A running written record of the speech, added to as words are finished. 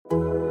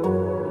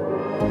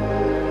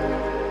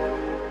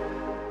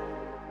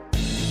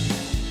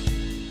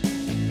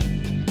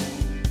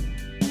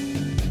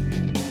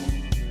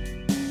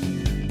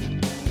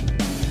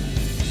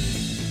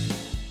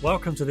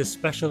Welcome to this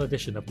special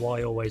edition of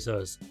Why Always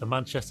Us, the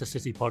Manchester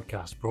City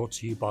podcast brought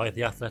to you by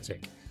The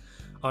Athletic.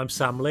 I'm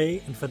Sam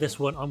Lee, and for this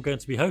one, I'm going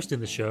to be hosting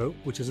the show,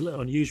 which is a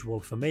little unusual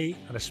for me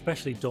and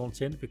especially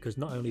daunting because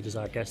not only does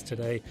our guest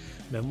today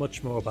know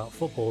much more about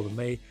football than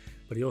me,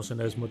 but he also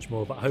knows much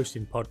more about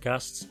hosting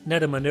podcasts.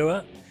 Nedum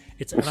Onuoha,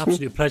 it's an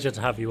absolute pleasure to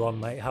have you on,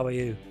 mate. How are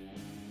you?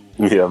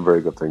 Yeah, I'm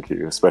very good, thank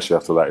you, especially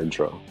after that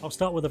intro. I'll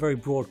start with a very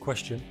broad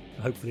question.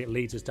 Hopefully it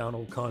leads us down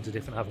all kinds of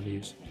different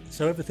avenues.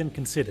 So everything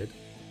considered,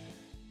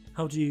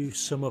 how do you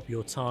sum up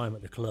your time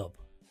at the club?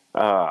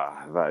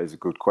 That is a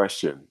good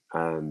question.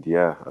 And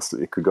yeah,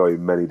 it could go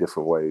in many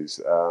different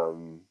ways.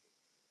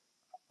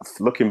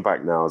 Looking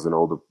back now as an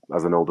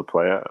older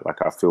player, like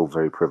I feel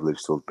very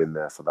privileged to have been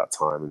there for that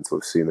time and to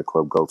have seen the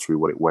club go through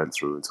what it went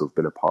through and to have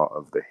been a part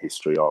of the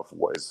history of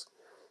what is,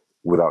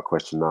 without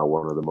question now,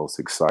 one of the most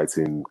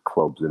exciting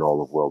clubs in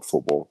all of world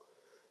football.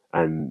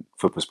 And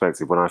for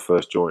perspective, when I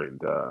first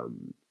joined,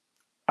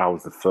 I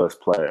was the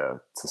first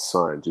player to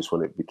sign just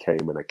when it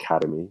became an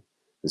academy.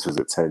 This was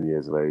at 10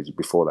 years of age.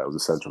 Before that, it was a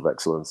centre of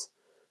excellence.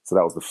 So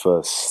that was the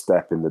first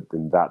step in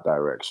that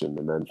direction.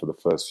 And then for the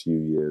first few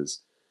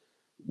years,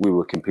 we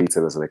were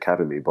competing as an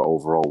academy, but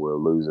overall we were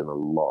losing a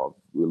lot.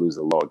 We were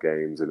losing a lot of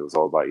games, and it was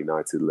all about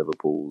United,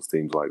 Liverpool's,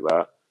 teams like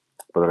that.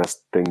 But then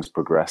as things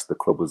progressed, the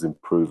club was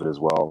improving as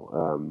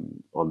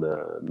well on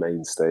the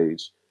main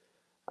stage.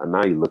 And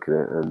now you look at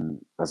it,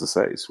 and as I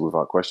say, it's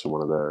without question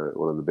one of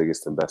the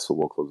biggest and best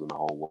football clubs in the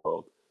whole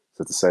world.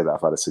 So to say that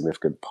I've had a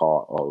significant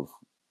part of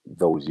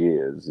those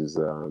years is,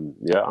 I'm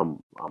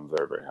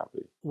very, very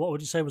happy. What would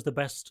you say was the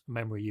best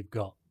memory you've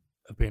got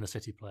of being a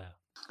City player?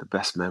 The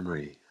best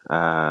memory,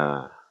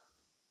 I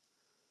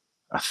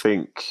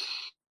think,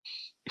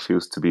 if it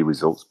was to be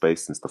results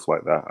based and stuff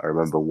like that, I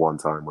remember one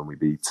time when we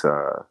beat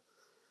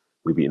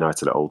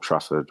United at Old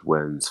Trafford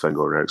when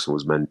Sven-Göran Eriksson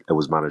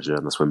was manager,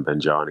 and that's when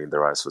Benjani and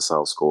Darius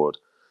Vassell scored,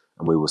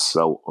 and we were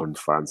so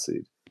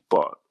unfancied.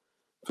 But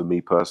for me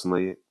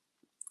personally,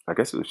 I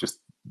guess it was just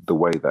the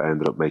way that I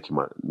ended up making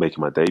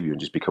my debut and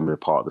just becoming a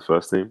part of the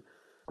first team.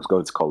 I was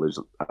going to college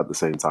at the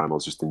same time. I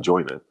was just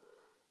enjoying it.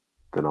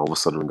 Then all of a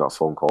sudden, I got a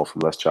phone call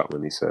from Les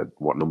Chapman. He said,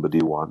 "What number do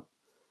you want?"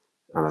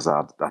 And I said,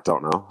 "I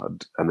don't know."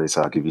 And he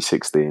said, "I'll give you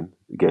 16."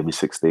 He gave me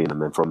 16,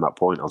 and then from that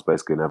point, I was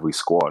basically in every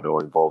squad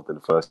or involved in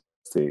the first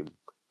team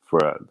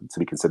to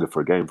be considered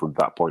for a game from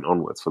that point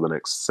onwards for the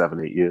next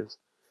 7-8 years.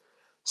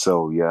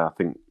 So yeah, I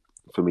think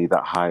for me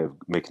that high of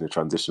making a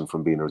transition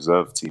from being a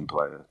reserve team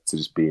player to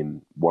just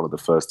being one of the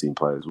first team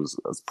players was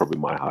probably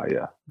my high.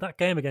 Yeah. That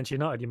game against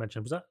United you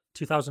mentioned, was that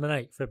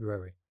 2008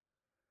 February?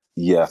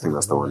 Yeah, I think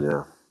that's the one.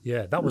 Yeah.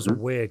 Yeah, that was a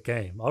weird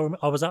game.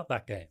 I was at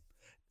that game.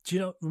 Do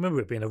you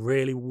remember it being a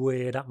really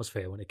weird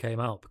atmosphere when it came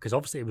out? Because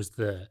obviously it was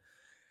the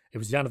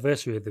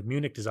anniversary of the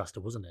Munich disaster,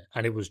 wasn't it?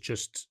 And it was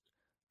just,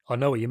 I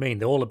know what you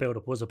mean. All the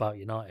build-up was about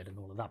United and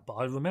all of that. But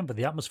I remember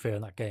the atmosphere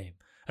in that game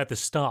at the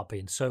start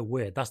being so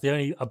weird. That's the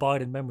only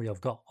abiding memory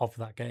I've got of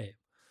that game.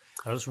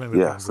 I just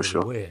remember it being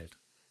really weird.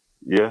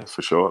 Yeah,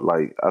 for sure.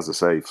 Like, as I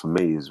say, for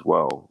me as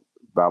well,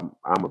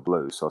 I'm a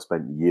Blue, so I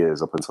spent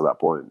years up until that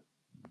point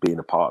being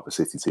a part of the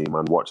City team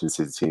and watching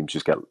City teams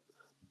just get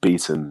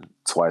beaten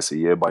twice a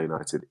year by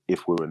United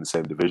if we were in the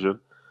same division.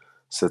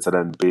 So to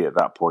then be at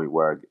that point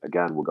where,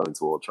 again, we're going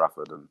to Old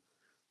Trafford and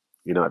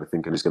United are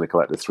thinking he's going to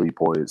collect the 3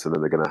 points and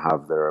then they're going to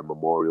have their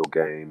memorial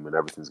game and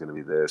everything's going to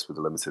be this with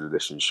the limited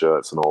edition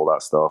shirts and all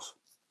that stuff.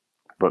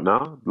 But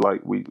no,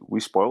 like we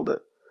spoiled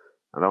it.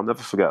 And I'll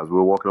never forget, as we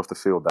were walking off the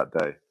field that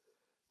day,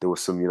 there were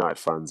some United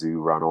fans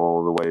who ran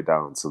all the way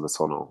down to the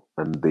tunnel,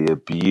 and the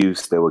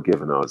abuse they were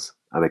giving us,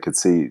 and I could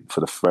see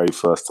for the very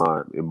first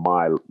time in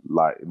my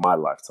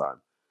lifetime,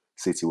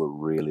 City were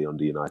really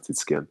under United's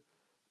skin.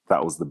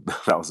 That was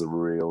a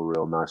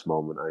real nice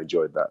moment. I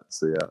enjoyed that.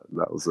 So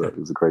yeah, it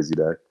was a crazy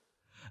day.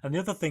 And the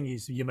other thing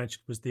you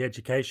mentioned was the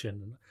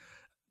education.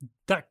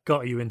 That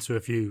got you into a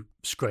few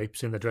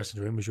scrapes in the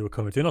dressing room as you were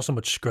coming through. Not so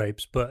much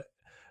scrapes, but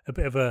a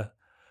bit of a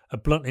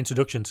blunt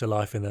introduction to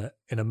life in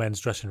a men's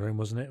dressing room,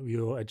 wasn't it?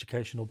 Your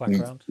educational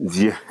background.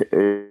 Yeah,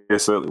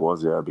 it certainly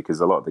was. Yeah, because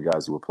a lot of the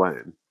guys who were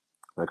playing,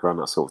 like around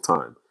that sort of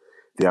time,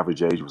 the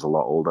average age was a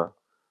lot older.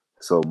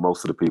 So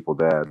most of the people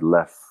there had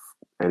left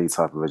any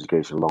type of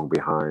education long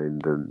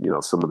behind,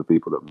 and some of the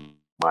people that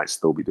might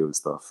still be doing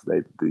stuff,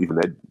 they'd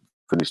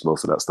finished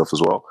most of that stuff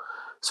as well.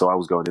 So I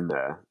was going in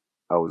there.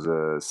 I was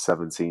a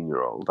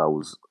 17-year-old. I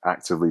was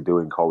actively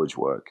doing college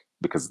work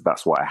because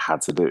that's what I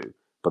had to do.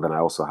 But then I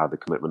also had the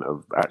commitment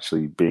of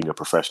actually being a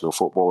professional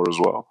footballer as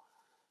well.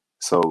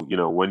 So,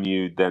 when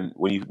you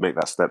make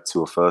that step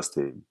to a first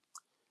team,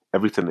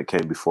 everything that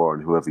came before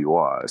and whoever you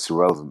are, it's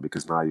irrelevant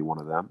because now you're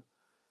one of them.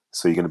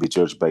 So you're going to be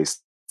judged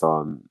based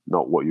on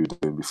not what you were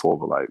doing before,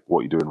 but like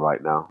what you're doing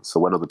right now. So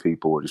when other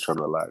people were just trying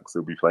to relax,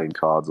 they'll be playing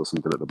cards or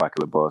something at the back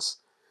of the bus.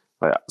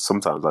 Like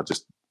sometimes I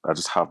just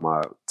have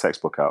my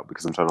textbook out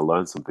because I'm trying to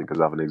learn something because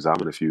I have an exam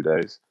in a few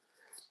days.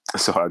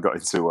 So I got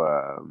into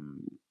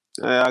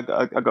I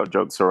got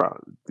jokes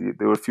around.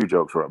 There were a few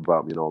jokes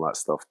about me and all that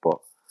stuff, but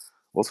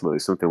ultimately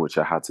something which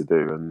I had to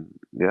do. And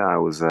yeah, I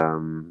was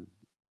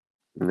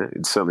Yeah,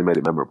 it certainly made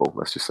it memorable.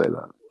 Let's just say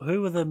that.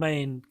 Who were the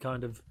main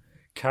kind of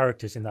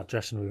characters in that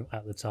dressing room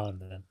at the time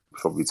then?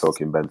 Probably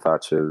talking Ben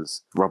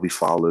Thatcher's, Robbie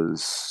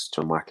Fowler's,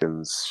 John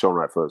Watkins, Sean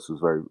Wright Phillips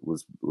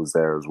was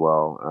there as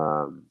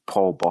well.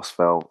 Paul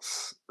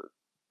Bosfeld's,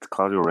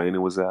 Claudio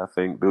Reyna was there. I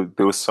think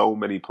there were so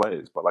many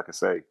players, but like I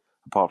say,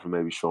 apart from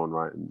maybe Sean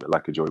Wright and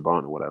like a Joey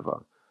Barton or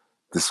whatever,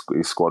 this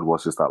squad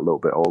was just that little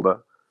bit older.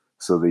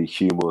 So the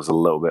humour was a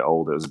little bit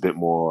older. It was a bit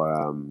more,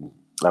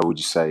 how would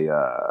you say,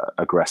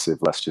 aggressive,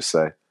 let's just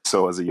say.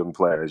 So as a young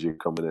player, as you're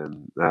coming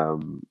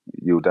in,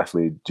 you'll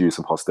definitely do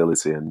some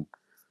hostility. And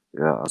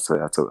yeah, I'd say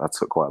I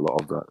took quite a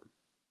lot of that.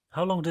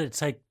 How long did it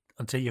take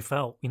until you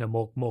felt,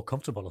 more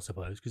comfortable, I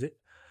suppose? Because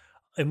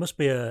it must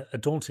be a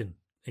daunting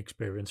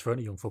experience for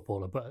any young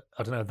footballer, but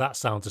I don't know, that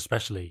sounds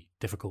especially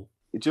difficult.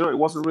 Do you know, it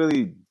wasn't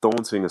really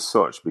daunting as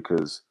such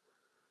because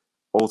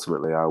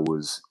ultimately I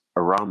was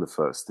in and around the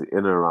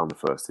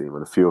first team,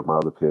 and a few of my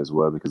other peers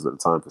were, because at the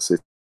time for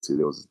City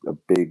there was a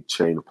big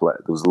chain of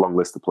players. There was a long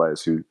list of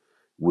players who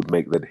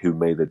made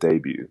their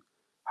debut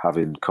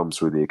having come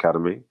through the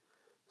academy.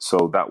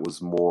 So that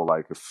was more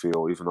like a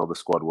feel. Even though the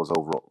squad was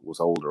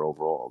older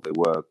overall, there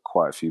were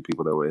quite a few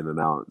people that were in and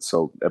out.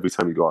 So every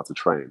time you go out to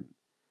train,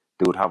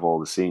 they would have all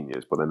the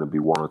seniors, but then there'd be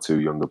one or two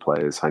younger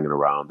players hanging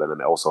around. And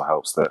then it also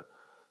helps that,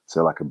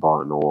 say, like a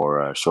Barton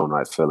or Sean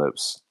Wright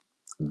Phillips,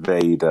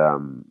 they'd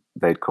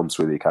come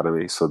through the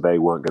academy, so they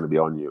weren't going to be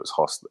on you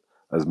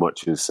as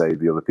much as, say,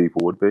 the other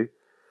people would be.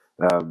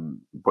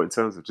 But in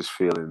terms of just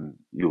feeling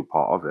you were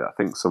part of it, I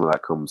think some of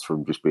that comes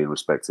from just being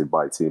respected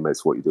by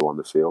teammates, what you do on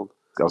the field.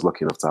 I was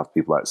lucky enough to have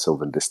people like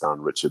Sylvain Distin,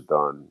 Richard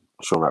Dunn,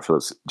 Sean Wright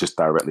Phillips just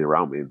directly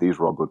around me. These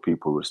were all good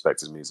people who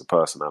respected me as a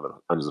person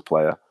and as a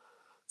player.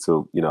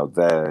 So,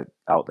 they're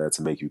out there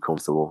to make you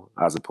comfortable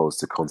as opposed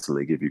to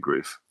constantly give you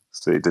grief.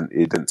 So it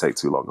didn't take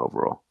too long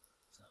overall.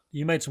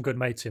 You made some good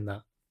mates in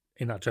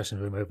that dressing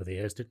room over the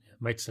years, didn't you?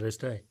 Mates to this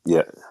day.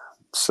 Yeah,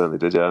 certainly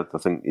did, yeah. I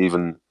think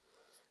even...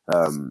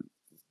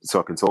 so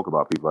I can talk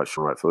about people like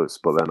Sean Wright Phillips,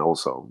 but then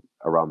also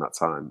around that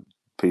time,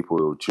 people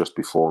who were just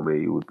before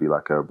me would be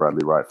like a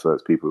Bradley Wright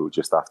Phillips, people who were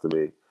just after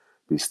me,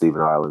 be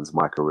Stephen Irelands,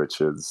 Michael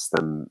Richards.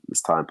 Then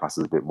as time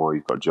passes a bit more,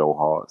 you've got Joe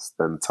Hart's.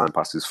 Then time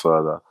passes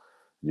further,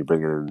 and they're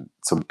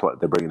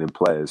bringing in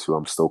players who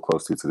I'm still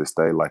close to this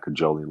day, like a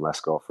Jolien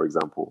Lescott, for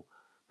example.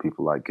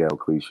 People like Gail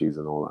Clichy's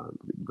and all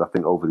that. I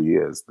think over the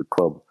years, the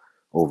club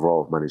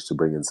overall have managed to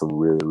bring in some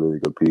really, really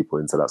good people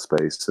into that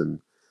space, and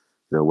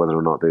whether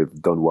or not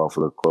they've done well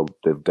for the club,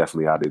 they've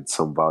definitely added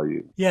some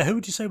value. Yeah, who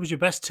would you say was your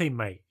best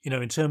teammate,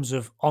 in terms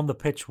of on the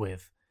pitch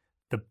with,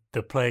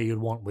 the player you'd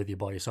want with you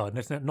by your side?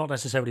 Not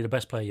necessarily the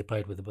best player you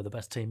played with, but the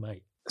best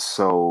teammate.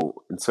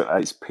 So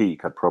at its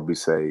peak, I'd probably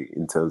say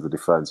in terms of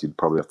defence, you'd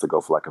probably have to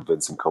go for like a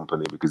Vincent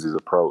Kompany, because his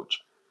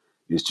approach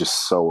is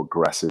just so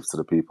aggressive to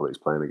the people he's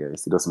playing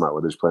against. It doesn't matter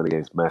whether he's playing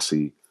against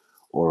Messi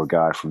or a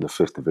guy from the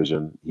 5th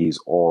division. He's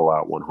all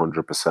out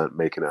 100%,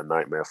 making it a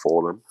nightmare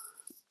for them.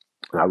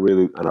 And I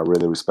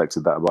really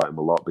respected that about him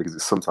a lot, because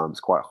it's sometimes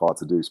quite hard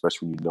to do,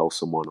 especially when you know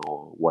someone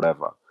or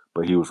whatever.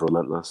 But he was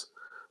relentless.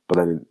 But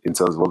then in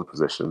terms of other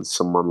positions,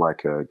 someone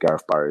like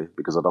Gareth Barry,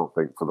 because I don't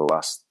think for the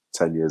last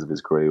 10 years of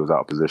his career he was out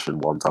of position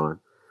one time.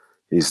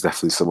 He's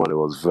definitely someone who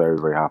I was very,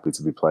 very happy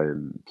to be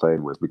playing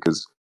with,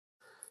 because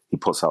he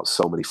puts out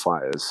so many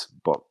fighters,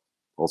 but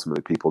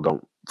ultimately people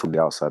from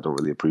the outside don't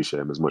really appreciate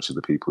him as much as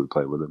the people who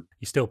play with him.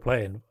 He's still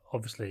playing,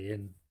 obviously,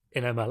 in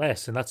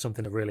MLS, and that's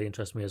something that really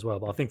interests me as well.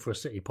 But I think for a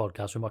City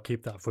podcast, we might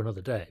keep that for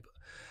another day.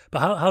 But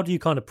how do you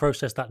kind of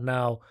process that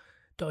now?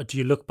 Do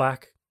you look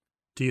back?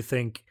 Do you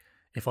think,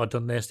 if I'd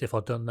done this, if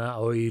I'd done that,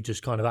 or are you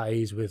just kind of at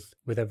ease with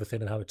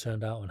everything and how it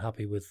turned out, and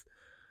happy with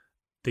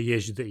the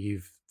years that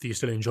you're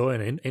still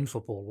enjoying in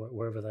football,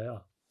 wherever they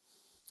are?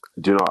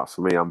 Do you know what?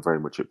 For me, I'm very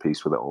much at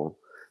peace with it all.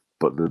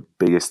 But the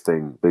biggest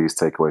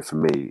takeaway for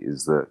me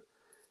is that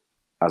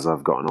as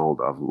I've gotten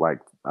older,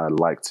 I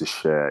like to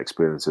share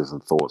experiences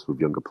and thoughts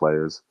with younger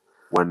players.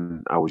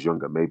 When I was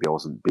younger, maybe I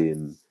wasn't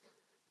being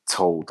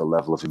told the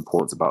level of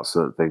importance about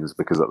certain things,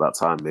 because at that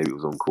time, maybe it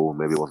was uncool,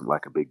 maybe it wasn't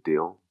like a big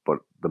deal. But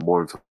the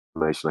more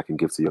information I can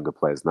give to younger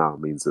players now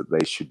means that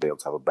they should be able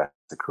to have a better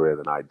career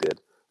than I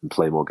did, and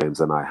play more games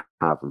than I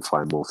have, and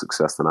find more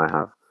success than I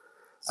have.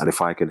 And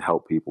if I can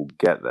help people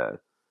get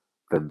there,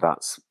 then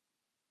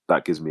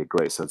that gives me a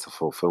great sense of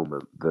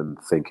fulfillment than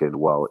thinking,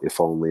 well,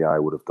 if only I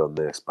would have done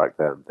this back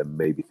then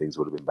maybe things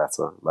would have been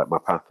better. Like, my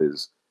path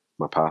is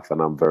my path, and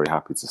I'm very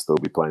happy to still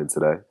be playing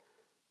today.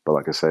 But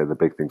like I say, the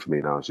big thing for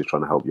me now is just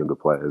trying to help younger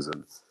players.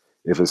 And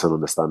if it's an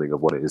understanding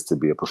of what it is to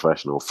be a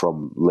professional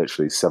from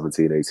literally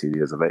 17, 18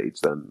 years of age,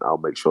 then I'll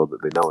make sure that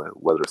they know it,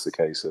 whether it's a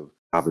case of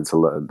having to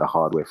learn the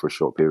hard way for a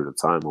short period of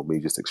time, or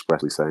me just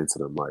expressly saying to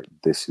them, like,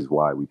 this is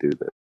why we do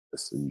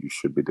this, and you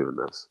should be doing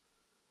this.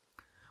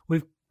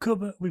 We've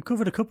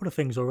covered a couple of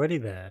things already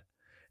there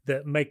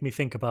that make me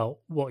think about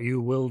what you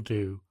will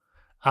do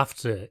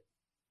after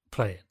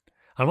playing.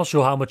 I'm not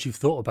sure how much you've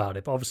thought about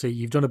it, but obviously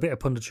you've done a bit of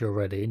punditry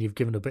already, and you've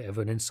given a bit of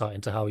an insight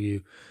into how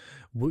you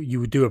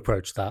would do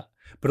approach that.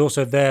 But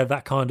also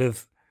that kind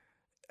of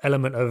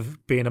element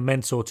of being a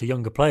mentor to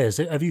younger players.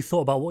 Have you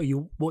thought about what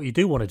you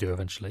do want to do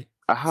eventually?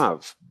 I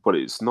have, but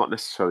it's not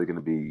necessarily going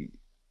to be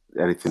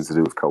anything to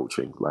do with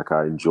coaching. Like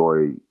I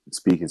enjoy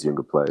speaking to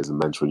younger players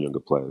and mentoring younger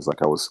players.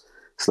 Like I was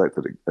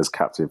selected as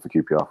captain for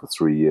QPR for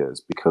 3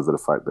 years because of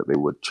the fact that they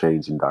were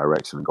changing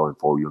direction and going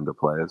for younger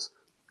players,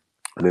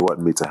 and they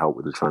wanted me to help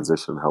with the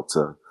transition, help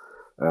to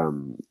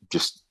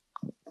just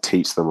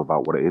teach them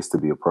about what it is to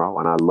be a pro,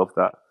 and I love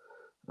that.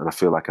 And I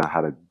feel like I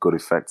had a good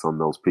effect on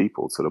those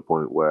people to the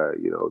point where,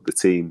 the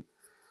team,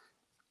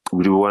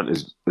 we weren't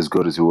as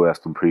good as we were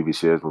from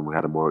previous years when we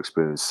had a more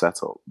experienced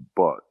setup.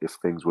 But if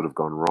things would have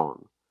gone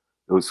wrong,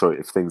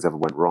 if things ever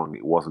went wrong,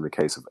 it wasn't a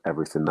case of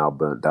everything now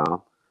burnt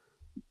down.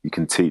 You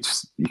can teach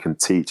and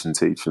teach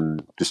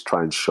and just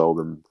try and show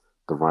them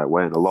the right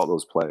way. And a lot of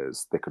those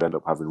players, they could end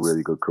up having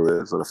really good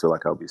careers, and I feel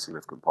like I'll be a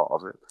significant part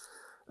of it.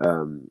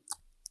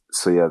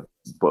 So yeah,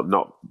 but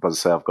as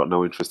I say, I've got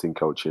no interest in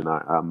coaching.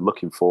 I'm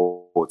looking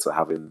forward to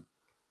having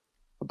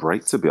a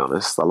break, to be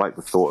honest. I like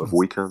the thought of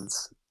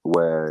weekends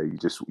where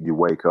you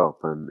wake up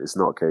and it's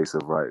not a case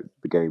of, right,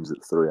 the game's at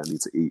 3, I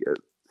need to eat at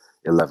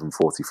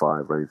 11:45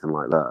 or anything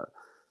like that.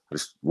 I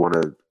just want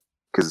to,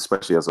 because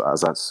especially after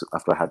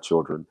I had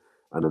children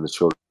and then the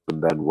children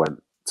then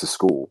went to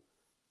school,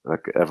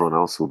 like everyone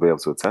else will be able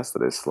to attest to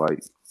this.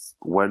 Like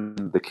when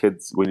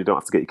you don't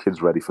have to get your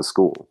kids ready for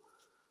school,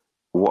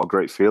 what a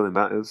great feeling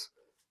that is.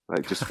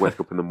 Like just wake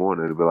up in the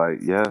morning and be like,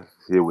 yeah,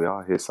 here we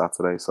are, here's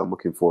Saturday. So I'm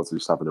looking forward to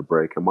just having a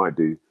break. I might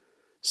do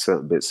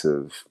certain bits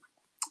of,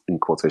 in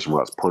quotation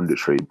marks,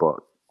 punditry, but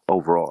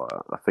overall,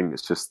 I think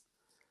it's just,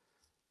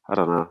 I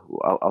don't know.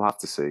 I'll have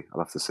to see.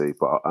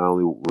 But I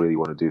only really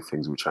want to do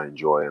things which I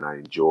enjoy, and I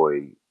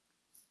enjoy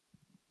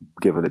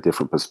giving a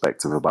different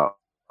perspective about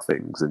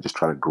things and just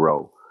trying to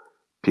grow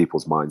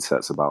people's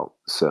mindsets about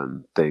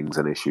certain things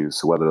and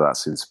issues. So whether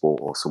that's in sport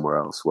or somewhere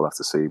else, we'll have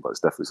to see. But it's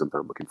definitely something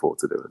I'm looking forward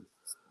to doing.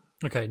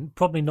 Okay,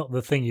 probably not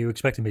the thing you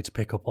expected me to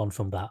pick up on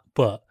from that,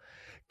 but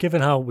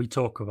given how we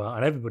talk about,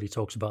 and everybody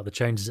talks about the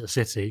changes at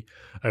City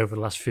over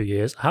the last few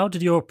years, how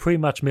did your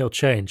pre-match meal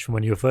change from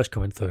when you were first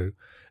coming through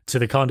to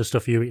the kind of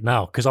stuff you eat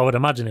now? Because I would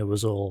imagine it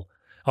was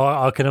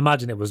I can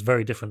imagine it was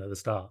very different at the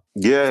start.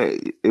 Yeah,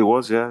 it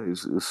was. Yeah, it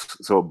was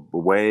so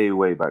way,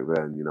 way back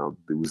then.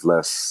 It was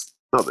less.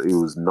 Not that it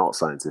was not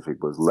scientific,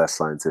 but it was less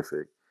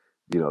scientific.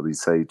 They'd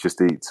say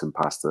just eat some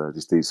pasta,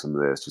 just eat some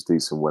of this, just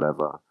eat some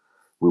whatever.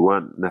 We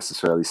weren't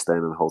necessarily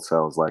staying in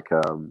hotels like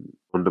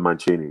under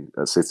Mancini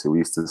at City. We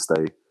used to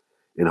stay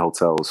in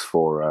hotels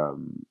for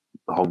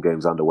home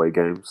games and away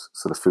games.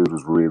 So the food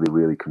was really,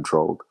 really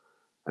controlled.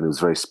 And it was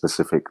very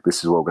specific.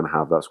 This is what we're going to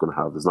have, that's what we're going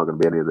to have. There's not going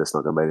to be any of this,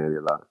 not going to be any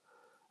of that.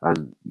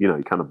 And,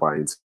 you kind of buy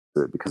into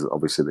it because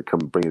obviously they come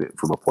bringing it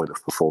from a point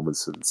of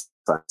performance and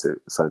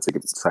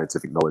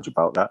scientific knowledge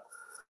about that.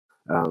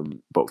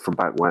 But from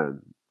back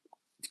when,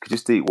 you could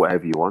just eat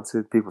whatever you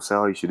wanted. People say,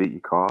 oh, you should eat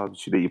your carbs, you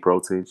should eat your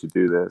protein, you should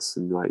do this.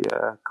 And you're like,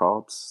 yeah,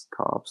 carbs.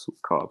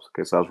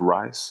 Okay, so that's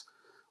rice?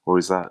 Or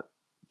is that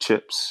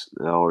chips?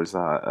 Or is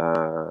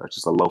that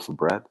just a loaf of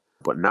bread?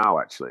 But now,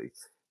 actually,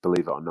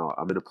 believe it or not,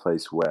 I'm in a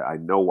place where I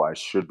know what I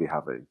should be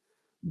having,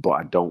 but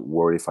I don't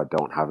worry if I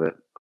don't have it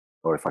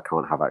or if I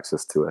can't have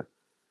access to it,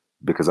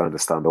 because I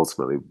understand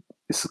ultimately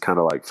it's kind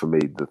of like, for me,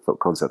 the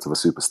concept of a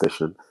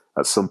superstition.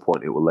 At some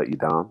point, it will let you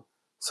down.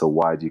 So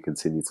why do you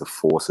continue to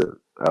force it?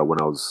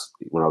 When I was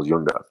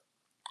younger,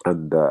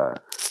 and I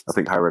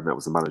think Harry Redknapp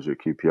was the manager at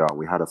QPR, and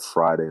we had a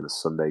Friday and a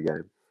Sunday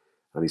game,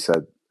 and he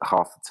said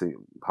half the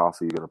team,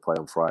 half of you are going to play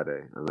on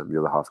Friday, and then the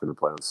other half are going to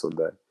play on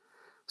Sunday.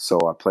 So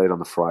I played on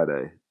the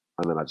Friday,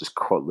 and then I just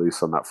cut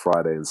loose on that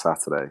Friday and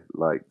Saturday,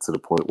 like to the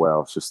point where I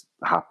was just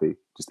happy,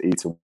 just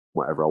eating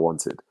whatever I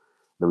wanted.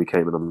 Then we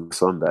came in on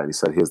Sunday, and he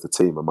said, "Here's the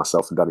team," and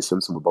myself and Danny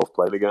Simpson were both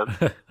playing again.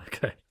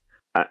 Okay.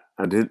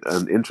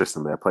 And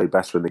interestingly, I played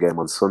better in the game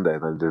on Sunday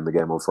than in the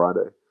game on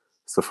Friday.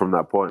 So from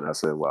that point, I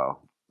said,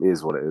 well, it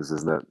is what it is,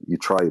 isn't it? You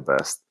try your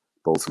best,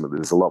 but ultimately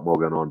there's a lot more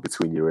going on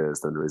between your ears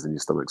than there is in your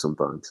stomach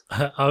sometimes.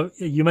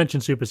 You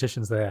mentioned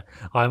superstitions there.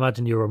 I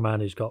imagine you're a man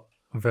who's got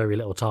very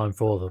little time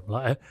for them.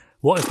 Like,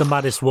 what is the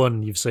maddest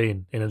one you've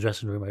seen in a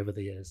dressing room over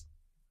the years?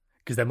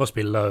 Because there must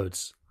be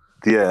loads.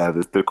 Yeah,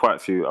 there are quite a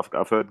few.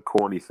 I've heard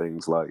corny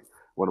things like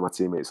one of my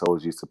teammates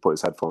always used to put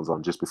his headphones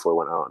on just before he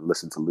went out and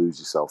listen to Lose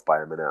Yourself by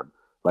Eminem.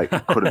 Like,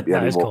 it couldn't be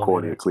any more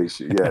corny or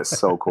cliche. Yeah, it's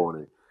so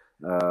corny.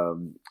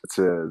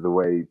 To the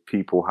way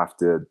people have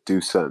to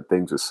do certain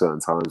things at certain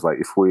times. Like,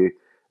 if we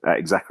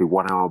exactly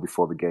 1 hour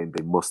before the game,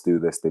 they must do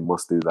this, they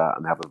must do that,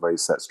 and have a very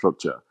set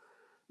structure.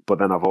 But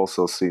then I've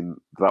also seen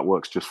that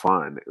works just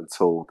fine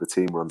until the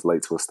team runs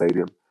late to a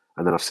stadium.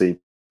 And then I've seen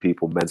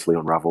people mentally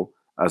unravel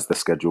as the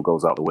schedule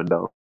goes out the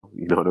window.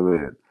 You know what I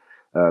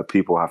mean?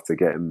 People have to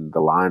get in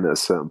the line at a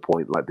certain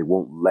point. Like, they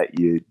won't let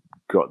you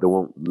go. They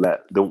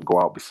won't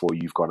go out before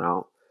you've gone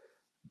out.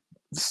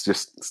 It's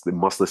just, they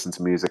must listen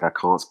to music. I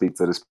can't speak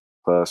to this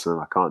person.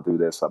 I can't do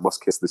this. I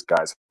must kiss this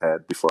guy's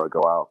head before I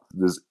go out.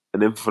 There's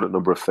an infinite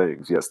number of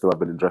things. Yet still I've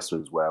been in dressing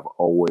rooms where I've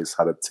always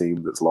had a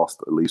team that's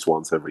lost at least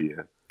once every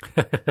year.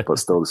 But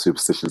still the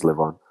superstitions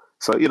live on.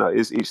 So,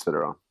 it's each to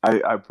their own.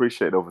 I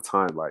appreciate over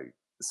time, like,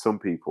 some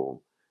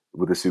people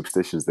with the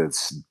superstitions, they're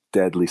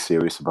deadly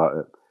serious about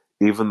it.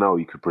 Even though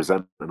you could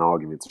present an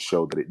argument to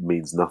show that it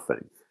means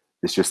nothing,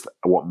 it's just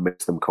what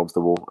makes them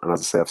comfortable. And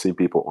as I say, I've seen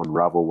people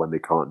unravel when they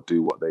can't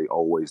do what they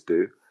always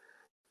do.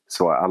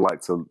 So I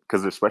like to,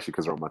 especially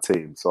because they're on my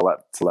team, so I like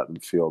to let them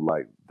feel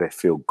like they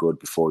feel good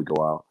before we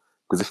go out.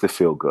 Because if they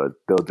feel good,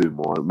 they'll do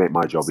more, make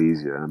my job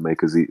easier, and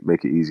make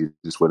it easier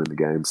just winning the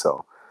game.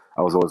 So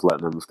I was always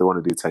letting them, if they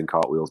want to do 10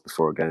 cartwheels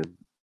before a game,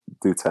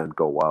 do 10,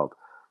 go wild.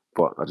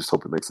 But I just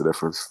hope it makes a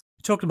difference.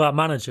 Talking about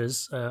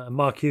managers,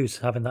 Mark Hughes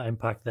having that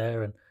impact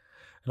there, and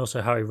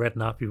also Harry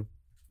Redknapp, who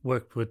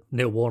worked with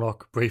Neil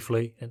Warnock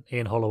briefly, and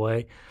Ian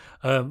Holloway,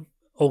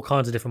 all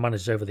kinds of different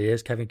managers over the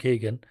years. Kevin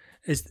Keegan,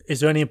 is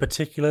there any in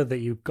particular that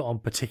you got on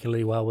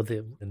particularly well with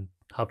it and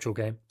helped your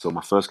game? So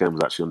my first game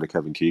was actually under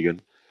Kevin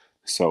Keegan.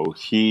 So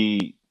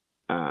he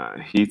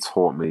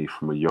taught me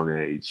from a young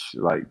age.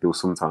 Like there was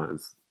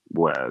sometimes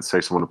where,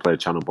 say, someone would play a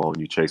channel ball and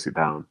you chase it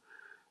down,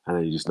 and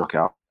then you just knock it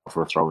out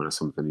for a throw-in or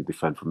something. You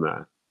defend from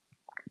there.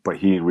 But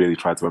he really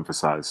tried to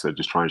emphasize, so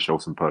just try and show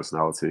some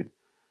personality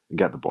and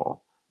get the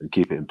ball and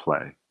keep it in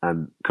play.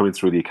 And coming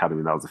through the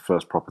academy, that was the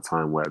first proper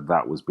time where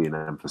that was being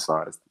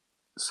emphasized.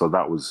 So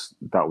that was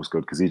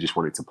good because he just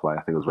wanted to play.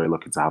 I think I was very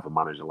lucky to have a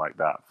manager like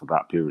that for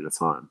that period of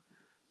time,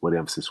 where the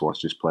emphasis was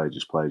just play,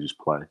 just play, just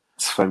play.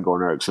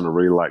 Sven-Goran Eriksson, I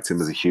really liked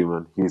him as a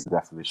human. He's the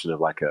definition of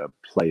like a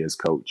player's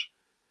coach.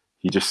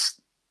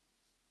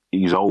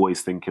 He's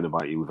always thinking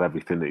about you with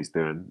everything that he's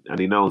doing. And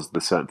he knows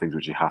the certain things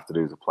which you have to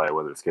do as a player,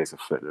 whether it's a case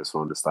of fitness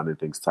or understanding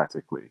things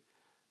tactically.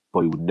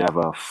 But he would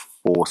never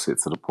force it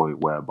to the point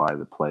whereby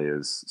the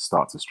players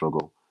start to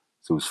struggle.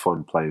 So it was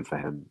fun playing for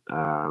him.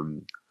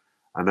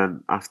 And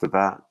then after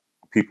that,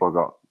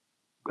 people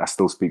I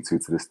still speak to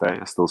this day.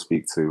 I still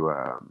speak to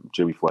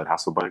Jimmy Floyd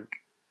Hasselbank.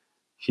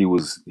 He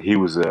was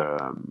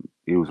a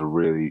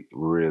really,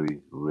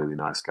 really, really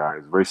nice guy. He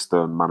was a very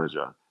stern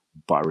manager,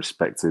 but I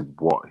respected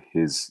what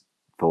his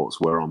thoughts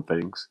were on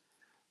things.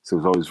 So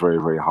it was always very,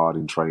 very hard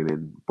in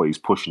training, but he's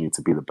pushing you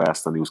to be the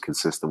best, and he was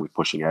consistent with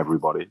pushing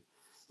everybody,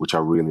 which I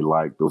really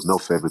liked. There was no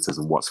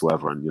favoritism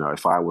whatsoever. And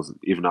if I was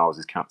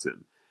his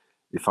captain,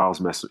 if I was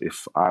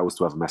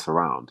to ever mess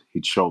around,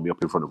 he'd show me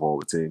up in front of all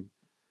the team.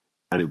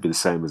 And it would be the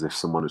same as if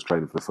someone was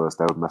training for the first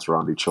day, would mess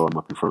around, he'd show him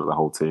up in front of the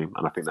whole team.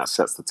 And I think that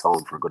sets the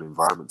tone for a good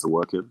environment to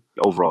work in.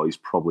 Overall, he's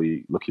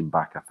probably, looking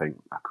back, I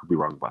could be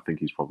wrong, but I think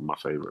he's probably my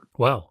favourite.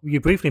 Wow. You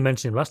briefly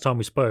mentioned him last time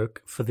we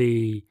spoke for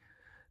the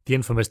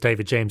infamous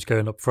David James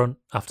going up front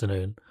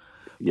afternoon.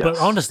 Yes. But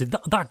honestly,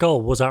 that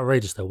goal was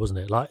outrageous, though, wasn't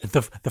it? Like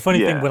the funny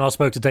thing when I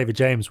spoke to David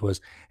James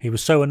was he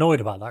was so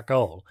annoyed about that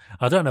goal.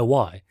 I don't know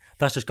why.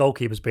 That's just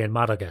goalkeepers being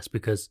mad, I guess,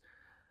 because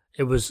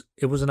it was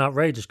an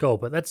outrageous goal.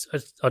 But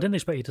I didn't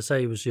expect you to say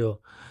he was your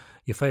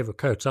favourite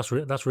coach.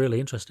 That's really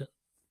interesting.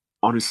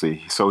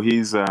 Honestly, so he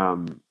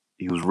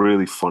was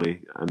really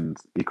funny, and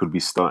he could be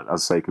stern.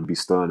 As I say, he could be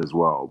stern as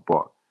well.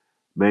 But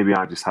maybe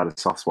I just had a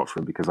soft spot for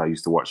him because I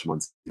used to watch him on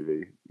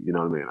TV. You know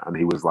what I mean? And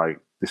he was like,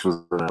 this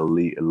was an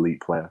elite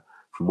player.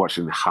 From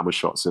watching hammer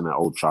shots in at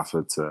Old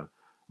Trafford to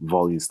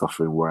volleying stuff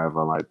in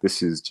wherever, like,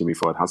 this is Jimmy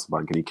Floyd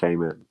Hasselbank, and he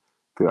came in.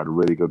 He had a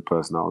really good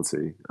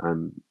personality,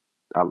 and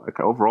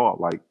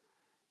overall,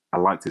 I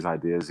liked his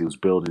ideas. He was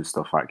building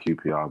stuff at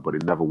QPR, but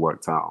it never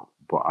worked out.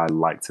 But I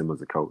liked him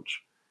as a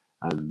coach,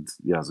 and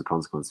as a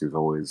consequence,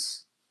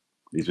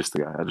 he's just a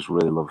guy I just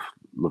really love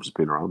just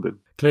being around him.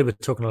 Clearly, we're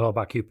talking a lot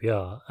about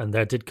QPR, and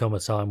there did come a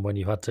time when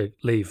you had to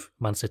leave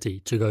Man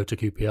City to go to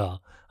QPR,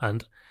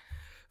 and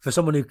for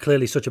someone who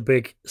clearly such a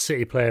big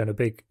City player and a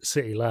big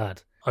City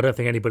lad, I don't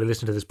think anybody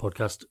listening to this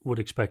podcast would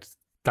expect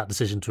that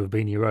decision to have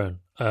been your own.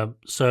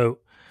 So,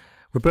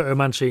 Roberto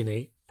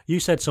Mancini, you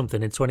said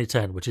something in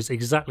 2010, which is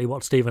exactly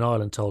what Stephen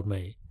Ireland told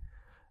me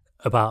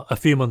about a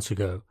few months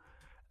ago.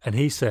 And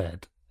he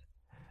said,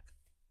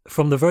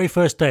 from the very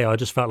first day, I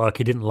just felt like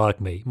he didn't like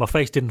me. My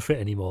face didn't fit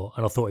anymore,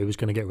 and I thought he was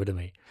going to get rid of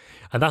me.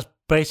 And that's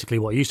basically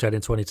what you said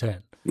in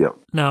 2010. Yeah.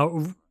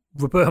 Now,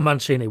 Roberto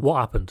Mancini, what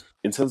happened?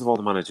 In terms of all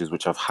the managers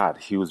which I've had,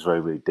 he was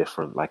very, very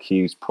different. Like,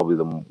 he was probably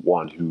the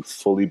one who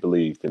fully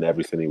believed in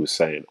everything he was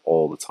saying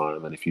all the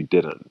time. And if you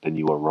didn't, then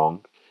you were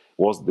wrong.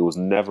 There was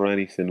never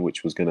anything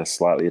which was going to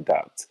slightly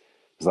adapt. It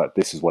was like,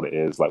 this is what it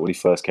is. Like, when he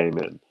first came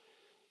in,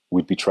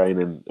 we'd be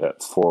training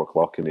at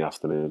 4:00 in the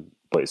afternoon,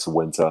 but it's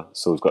winter.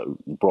 So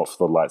we've brought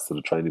floodlights to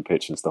the training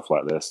pitch and stuff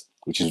like this,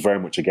 which is very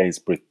much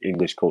against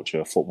English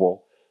culture of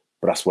football.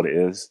 But that's what it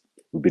is.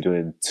 We'd be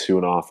doing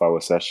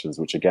 2.5-hour sessions,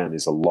 which again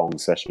is a long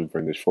session for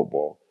English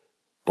football,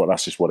 but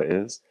that's just what it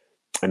is.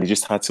 And he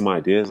just had some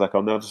ideas. Like,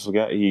 I'll never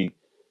forget,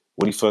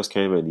 when he first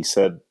came in, he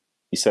said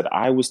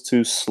I was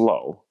too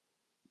slow,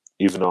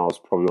 even though I was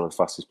probably one of the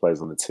fastest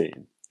players on the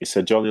team. He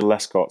said Julian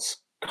Lescott's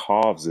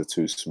calves are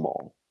too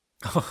small.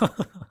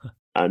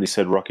 And he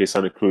said Roque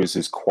Santa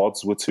Cruz's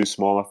quads were too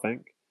small, I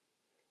think.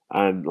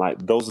 And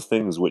like, those are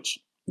things which,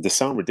 they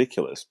sound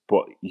ridiculous,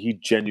 but he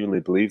genuinely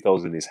believed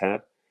those in his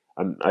head.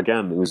 And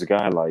again, it was a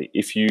guy like,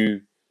 if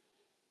you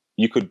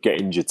could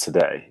get injured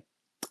today,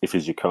 if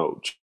he's your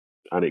coach,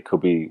 and it could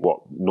be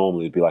what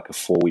normally would be like a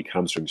 4-week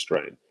hamstring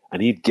strain,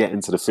 And he'd get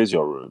into the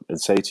physio room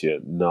and say to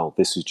you, no,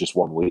 this is just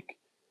 1 week.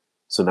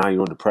 So now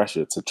you're under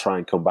pressure to try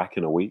and come back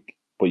in a week,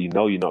 but you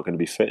know you're not going to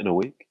be fit in a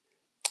week.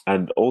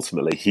 And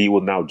ultimately, he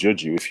will now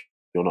judge you if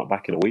you're not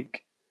back in a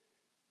week,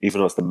 even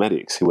though it's the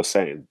medics who are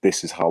saying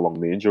this is how long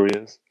the injury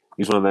is.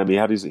 He's one of them. He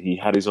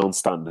had his own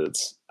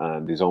standards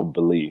and his own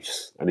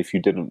beliefs, and if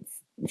you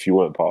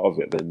weren't part of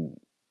it, then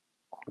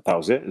that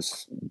was it.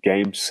 It's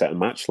game, set, and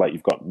match. Like,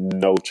 you've got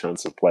no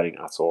chance of playing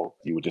at all.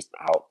 You were just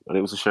out, and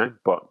it was a shame,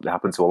 but it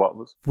happened to a lot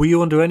of us. Were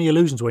you under any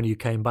illusions when you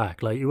came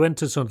back? Like, you went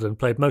to Sunderland,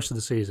 played most of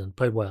the season,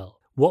 played well.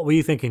 What were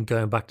you thinking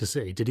going back to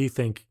City? Did you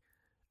think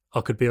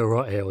I could be all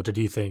right here, or did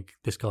you think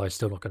this guy's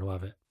still not going to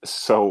have it?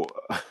 So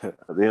at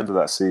the end of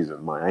that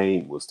season, my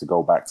aim was to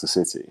go back to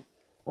City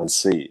and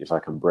see if I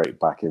can break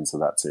back into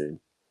that team,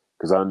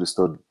 because I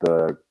understood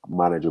the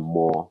manager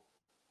more.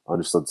 I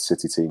understood the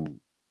City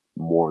team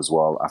more as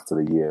well after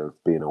the year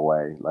of being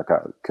away.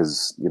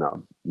 Because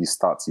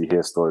you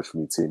hear stories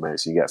from your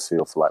teammates, you get a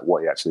feel for like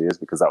what he actually is,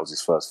 because that was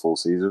his first full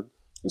season.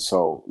 And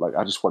so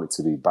I just wanted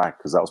to be back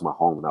because that was my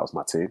home and that was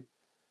my team.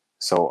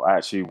 So I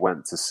actually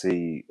went to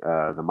see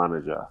the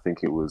manager. I think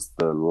it was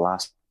the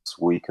last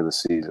week of the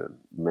season,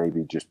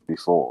 maybe just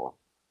before.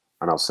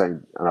 And I was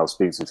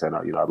speaking to him saying,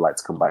 I'd like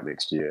to come back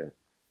next year,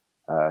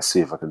 see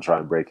if I can try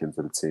and break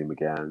into the team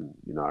again.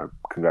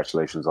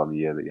 Congratulations on the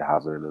year that you're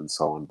having, and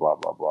so on, blah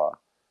blah blah.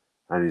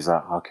 And he's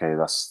like, okay,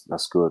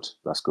 that's good.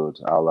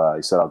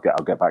 He said, I'll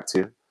get back to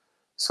you.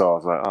 So I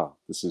was like, oh,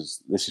 this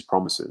is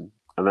promising.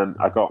 And then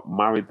I got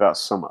married that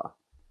summer,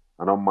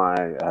 and on my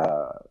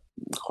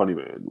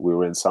honeymoon, we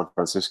were in San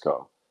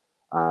Francisco,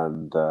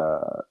 and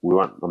we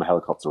went on a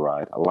helicopter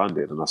ride. I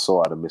landed, and I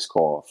saw I had a missed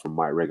call from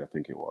Mike Rigg, I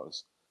think it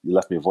was. He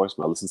left me a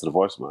voicemail. I listened to the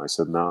voicemail. I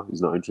said, no,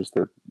 he's not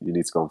interested. You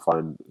need to go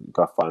find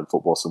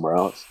football somewhere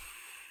else.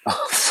 I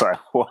was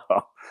like,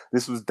 wow.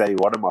 This was day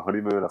one of my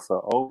honeymoon. I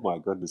thought, oh my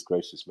goodness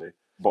gracious me.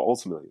 But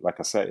ultimately, like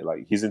I say,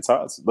 like, he's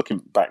entitled, looking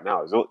back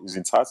now, he's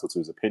entitled to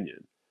his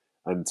opinion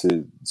and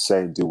to say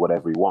and do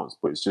whatever he wants.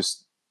 But it's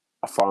just,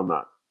 I found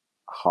that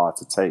hard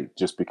to take,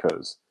 just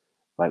because,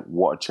 like,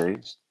 what a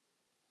change.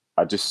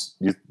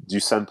 You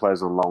send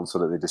players on loan so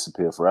that they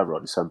disappear forever, or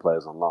do you send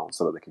players on loan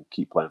so that they can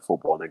keep playing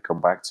football and then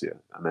come back to you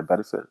and then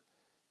benefit?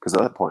 Because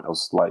at that point, I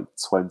was like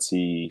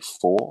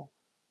 24. I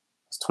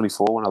was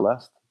 24 when I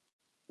left.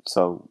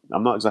 So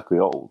I'm not exactly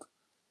old.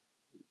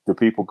 The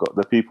people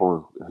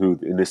who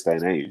in this day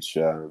and age,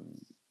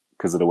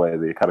 because of the way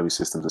the academy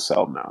systems are set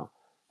up now,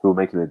 who are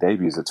making their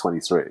debuts at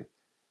 23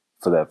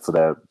 for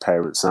their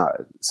parents'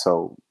 side.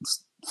 So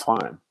it's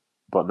fine,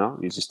 but no,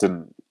 he just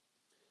didn't.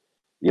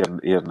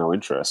 He had no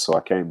interest. So I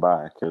came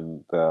back,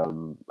 and I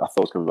thought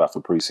I was coming back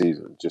for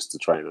pre-season just to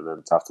train, and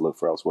then to have to look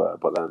for elsewhere.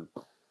 But then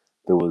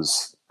there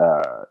was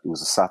it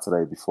was a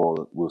Saturday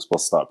before we were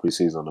supposed to start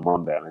pre-season on a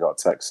Monday, and I got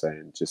a text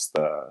saying just.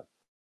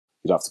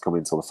 You'd have to come in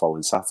until the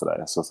following Saturday.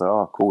 So I said,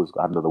 oh, cool, we've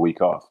had another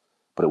week off.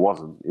 But it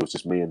wasn't. It was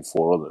just me and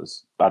 4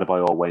 others.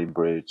 Adebayor, Wayne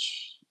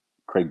Bridge,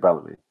 Craig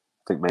Bellamy.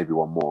 I think maybe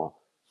one more.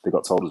 They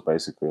got told us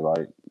basically,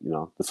 like,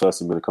 the first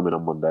team going to come in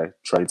on Monday,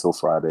 train till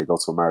Friday, go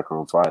to America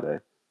on Friday,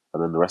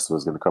 and then the rest of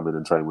us going to come in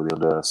and train with the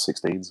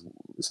under-16s,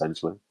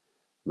 essentially. And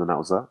then that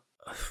was that.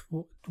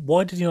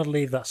 Why did you not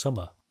leave that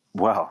summer?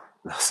 Well,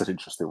 that's an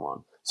interesting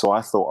one. So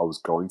I thought I was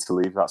going to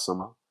leave that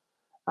summer,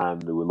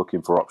 and we were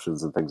looking for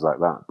options and things like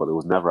that, but there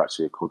was never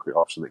actually a concrete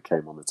option that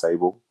came on the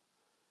table.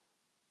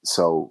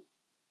 So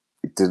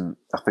it didn't.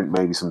 I think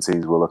maybe some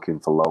teams were looking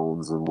for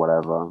loans and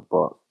whatever,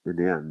 but in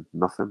the end,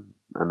 nothing.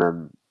 And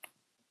then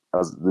it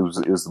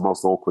was the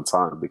most awkward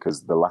time,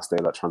 because the last day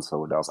of that transfer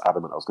window, I was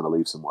adamant I was going to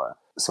leave somewhere.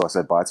 So I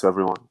said bye to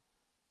everyone.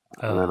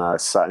 And then I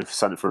sat in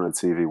front of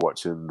the TV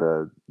watching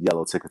the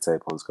yellow ticker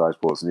tape on Sky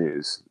Sports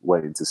News,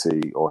 waiting to see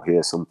or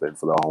hear something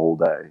for the whole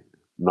day.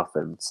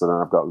 Nothing. So then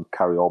I've got to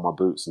carry all my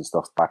boots and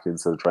stuff back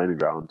into the training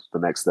ground the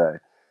next day.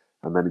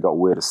 And then it got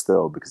weirder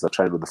still, because I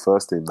trained with the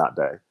first team that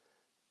day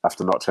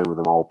after not training with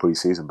them all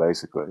pre-season,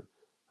 basically.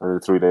 And then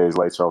 3 days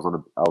later,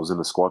 I was in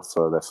the squad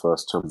for their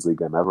first Champions League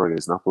game ever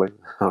against Napoli.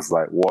 I was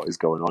like, what is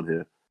going on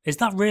here? Is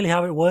that really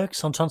how it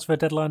works on transfer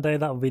deadline day?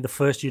 That would be the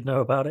first you'd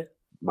know about it?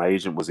 My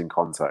agent was in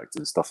contact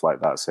and stuff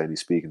like that, saying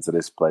he's speaking to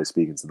this place,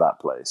 speaking to that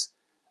place.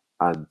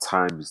 And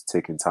time's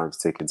ticking.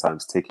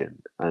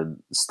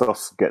 And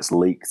stuff gets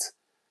leaked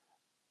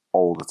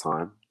all the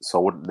time. So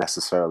I wouldn't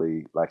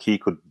necessarily, like, he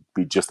could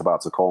be just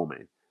about to call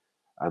me,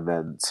 and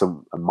then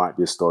it might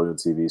be a story on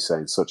TV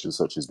saying such and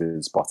such has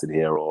been spotted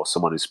here, or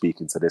someone is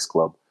speaking to this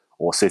club,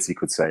 or City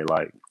could say,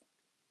 like,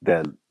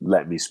 they're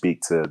let me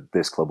speak to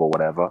this club or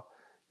whatever,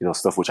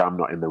 stuff which I'm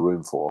not in the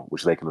room for,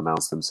 which they can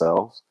announce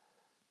themselves.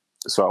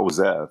 So I was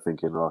there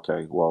thinking,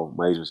 okay, well,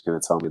 my agent's going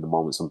to tell me the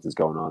moment something's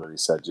going on, and he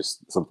said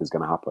just something's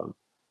going to happen.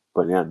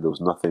 But in the end, there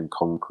was nothing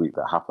concrete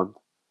that happened.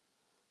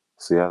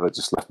 So yeah, that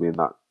just left me in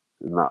that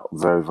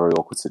very, very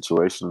awkward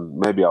situation.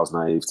 Maybe I was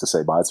naive to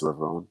say bye to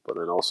everyone, but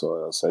then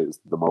also I'll say it's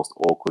the most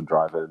awkward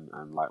drive in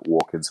and like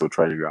walk into a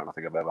training ground I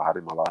think I've ever had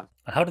in my life.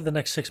 How did the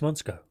next 6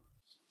 months go?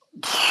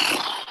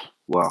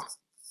 Well,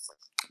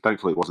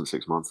 thankfully it wasn't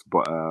 6 months,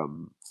 but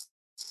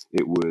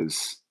it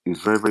was It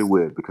was very, very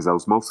weird because I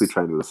was mostly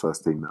training with the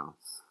first team now.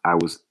 I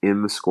was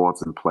in the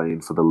squads and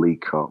playing for the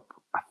League Cup.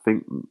 I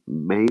think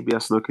maybe I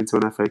snuck into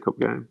an FA Cup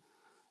game.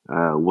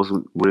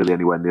 Wasn't really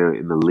anywhere near it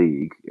in the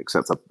league,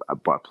 except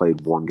I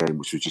played one game,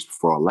 which was just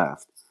before I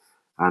left.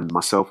 And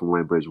myself and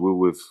Wayne Bridge, we were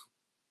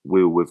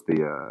with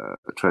the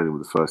training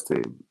with the first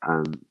team,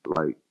 and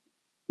like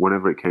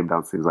whenever it came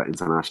down to things like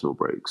international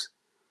breaks,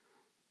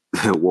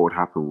 what would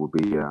happen would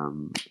be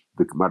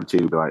the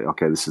Mancini would be like,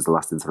 okay, this is the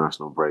last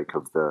international break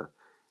of the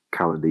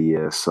calendar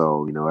year,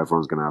 so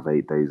everyone's going to have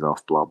 8 days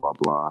off, blah blah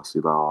blah. So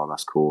you're like, oh,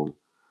 that's cool.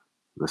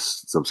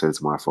 So I'm saying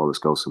to my father, let's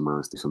go somewhere,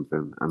 let's do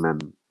something. And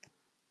then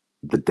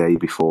the day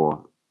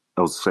before,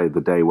 I was say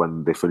the day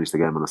when they finished the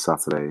game on a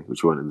Saturday,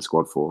 which we weren't in the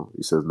squad for,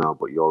 he says, no,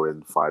 but you're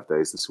in 5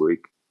 days this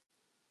week.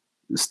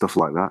 Stuff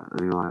like that. And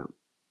you're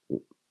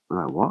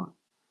like, what?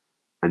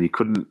 And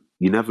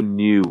you never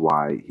knew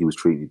why he was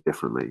treating you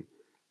differently,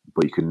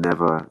 but you could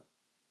never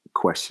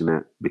question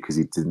it because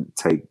he didn't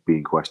take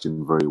being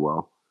questioned very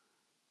well,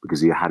 because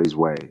he had his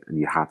way and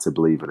you had to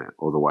believe in it.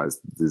 Otherwise,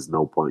 there's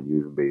no point in you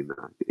even being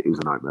there. It was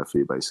a nightmare for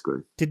you, basically.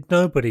 Did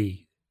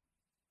nobody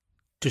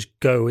just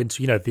go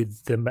into,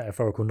 the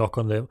metaphorical knock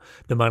on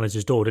the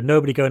manager's door? Did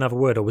nobody go and have a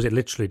word, or was it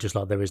literally just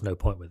like, there is no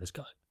point with this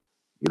guy?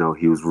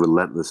 He was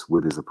relentless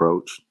with his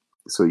approach.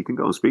 So you can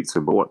go and speak to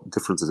him, but what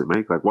difference does it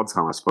make? Like one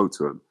time I spoke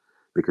to him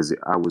because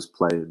I was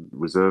playing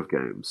reserve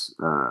games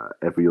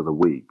every other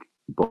week,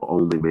 but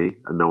only me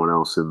and no one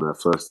else in the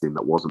first team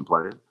that wasn't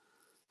playing.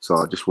 So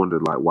I just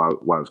wondered like why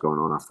it was going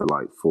on after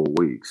like 4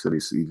 weeks. And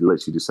he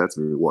literally just said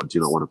to me, what, do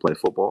you not want to play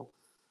football?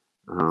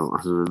 I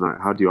said, like,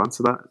 how do you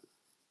answer that?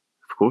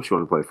 Of course you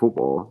want to play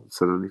football.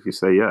 So then if you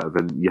say yeah,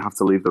 then you have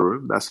to leave the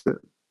room. That's it.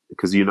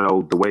 Because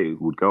the way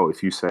it would go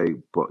if you say,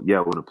 but yeah,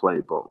 I want to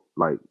play, but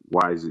like,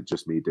 why is it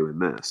just me doing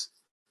this?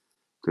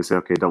 They say,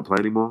 okay, don't play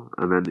anymore.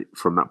 And then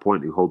from that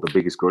point, you hold the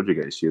biggest grudge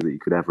against you that you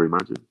could ever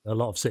imagine. A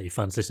lot of City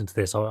fans listen to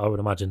this. I would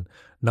imagine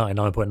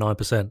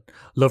 99.9%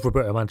 love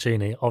Roberto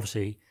Mancini.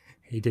 Obviously,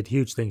 he did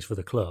huge things for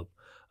the club.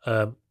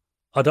 I'm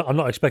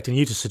not expecting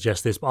you to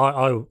suggest this, but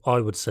I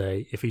would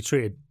say if he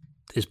treated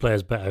his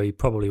players better, he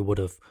probably would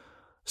have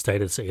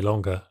stayed at City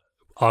longer,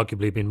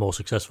 arguably been more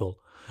successful,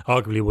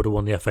 arguably would have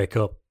won the FA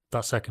Cup,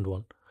 that second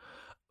one.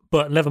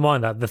 But never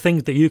mind that. The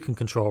things that you can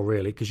control,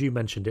 really, because you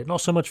mentioned it,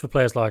 not so much for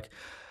players like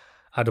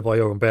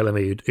Adebayor and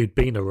Bellamy who'd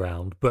been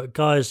around, but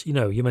guys,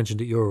 you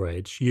mentioned at your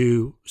age,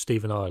 you,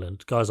 Stephen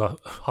Ireland, guys I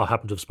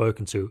happen to have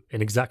spoken to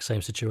in exact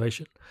same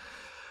situation.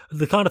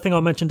 The kind of thing I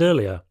mentioned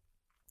earlier,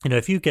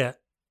 if you get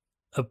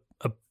a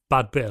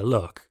bad bit of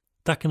luck,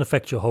 that can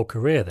affect your whole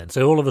career then.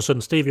 So all of a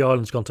sudden, Stevie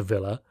Ireland's gone to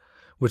Villa,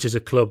 which is a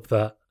club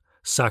that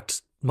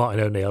sacked Martin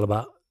O'Neill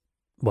about,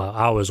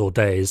 hours or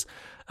days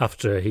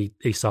after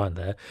he signed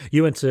there.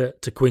 You went to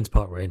Queen's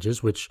Park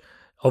Rangers, which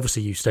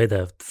obviously you stayed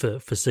there for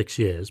 6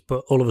 years,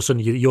 but all of a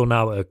sudden you're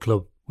now at a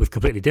club with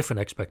completely different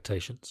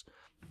expectations.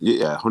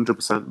 Yeah,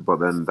 100%. But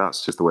then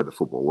that's just the way the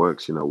football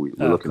works. We're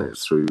looking at it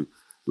through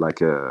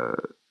like a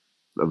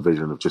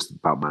vision of just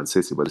about Man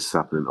City, but this is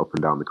happening up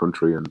and down the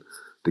country, and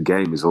the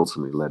game is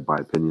ultimately led by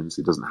opinions.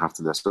 It doesn't have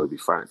to necessarily be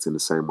facts, in the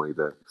same way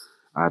that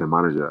I had a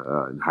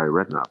manager in Harry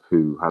Redknapp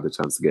who had the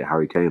chance to get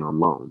Harry Kane on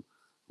loan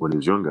when he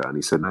was younger, and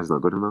he said, no, he's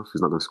not good enough.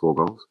 He's not going to score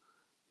goals.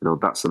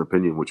 That's an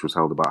opinion which was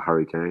held about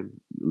Harry Kane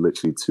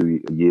literally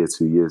 2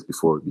 years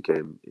before it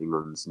became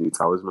England's new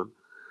talisman.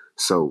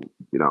 So,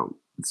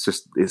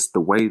 it's the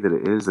way that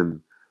it is. And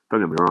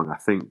don't get me wrong, I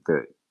think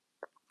that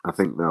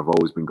I've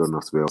always been good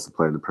enough to be able to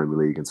play in the Premier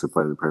League and to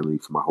play in the Premier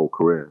League for my whole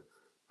career.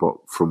 But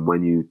from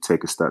when you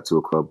take a step to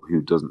a club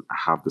who doesn't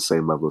have the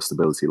same level of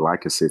stability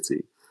like a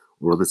City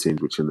or other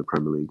teams which are in the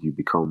Premier League, you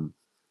become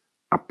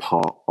a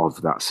part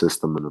of that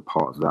system and a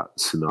part of that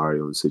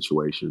scenario and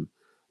situation.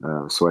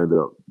 So I ended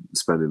up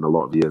spending a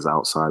lot of years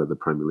outside of the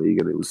Premier League,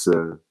 and it was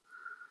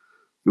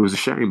a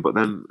shame. But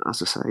then,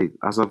 as I say,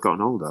 as I've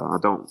gotten older, I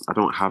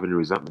don't have any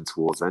resentment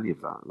towards any of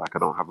that. Like, I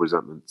don't have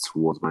resentment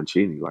towards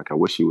Mancini. Like, I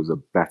wish he was a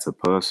better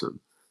person,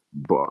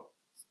 but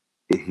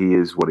he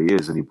is what he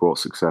is, and he brought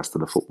success to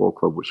the football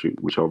club, which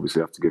I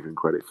obviously have to give him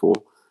credit for.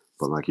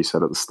 But like you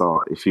said at the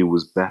start, if he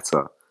was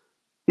better,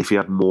 if he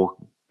had more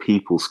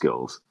people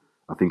skills,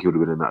 I think he would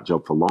have been in that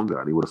job for longer,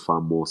 and he would have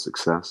found more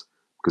success.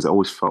 Because it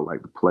always felt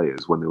like the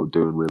players, when they were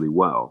doing really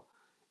well,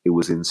 it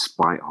was in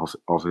spite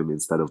of him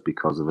instead of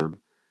because of him.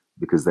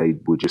 Because they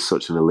were just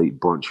such an elite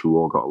bunch who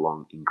all got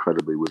along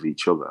incredibly with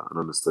each other and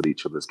understood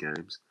each other's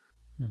games.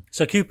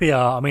 So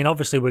QPR,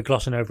 obviously we're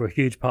glossing over a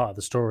huge part of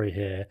the story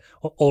here,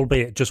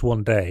 albeit just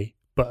one day,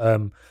 but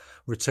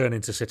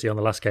returning to City on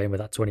the last game of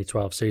that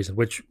 2012 season,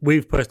 which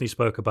we've personally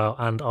spoke about,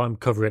 and I'm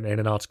covering in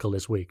an article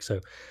this week.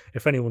 So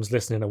if anyone's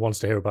listening and wants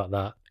to hear about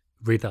that,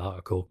 read that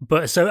article.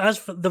 But so as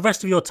for the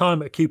rest of your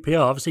time at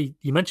QPR, obviously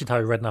you mentioned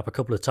Harry Redknapp a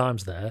couple of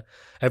times there.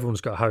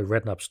 Everyone's got a Harry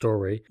Redknapp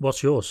story.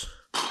 What's yours?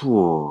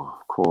 Cool.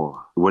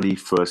 When he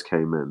first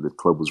came in, the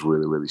club was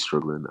really, really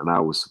struggling, and I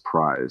was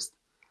surprised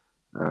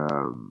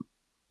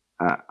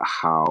at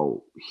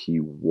how he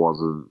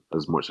wasn't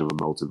as much of a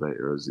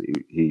motivator as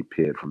he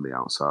appeared from the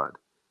outside.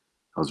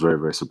 I was very,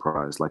 very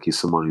surprised. Like, he's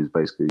someone who's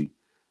basically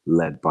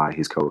led by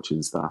his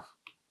coaching staff.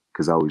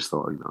 Because I always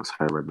thought, it's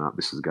Harry Redknapp,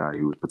 this is a guy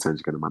who was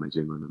potentially going to manage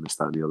England and this,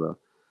 that, and the other.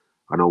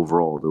 And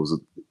overall, it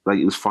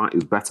was fine. It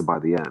was better by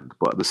the end,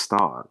 but at the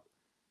start,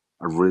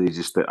 I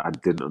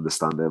didn't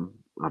understand him.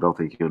 I don't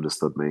think he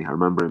understood me. I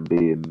remember him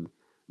being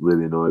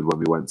really annoyed when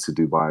we went to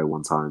Dubai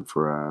one time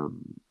for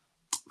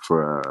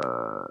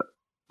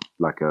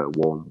like a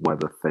warm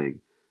weather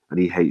thing, and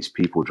he hates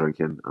people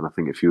drinking. And I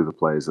think a few of the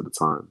players at the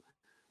time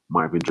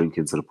might have been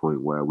drinking to the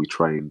point where we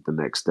trained the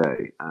next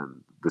day,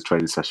 and the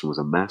training session was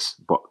a mess.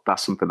 But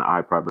that's something that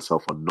I pride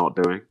myself on not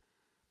doing,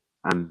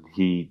 and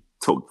he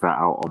took that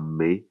out on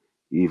me,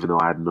 even though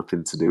I had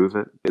nothing to do with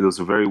it. It was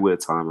a very weird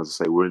time. As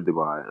I say, we're in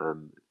Dubai,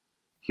 and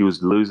he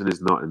was losing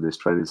his nut in this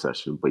training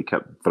session, but he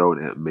kept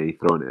throwing it at me.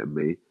 But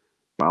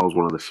I was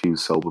one of the few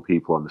sober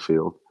people on the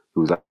field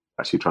who was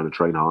actually trying to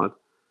train hard.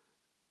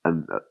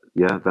 And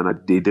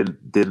he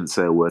didn't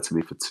say a word to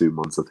me for 2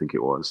 months, I think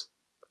it was.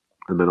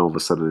 And then all of a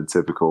sudden, in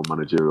typical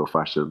managerial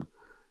fashion,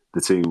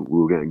 the team, we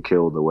were getting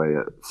killed away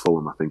at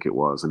Fulham, I think it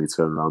was. And he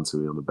turned around to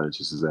me on the bench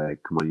and says, "Hey,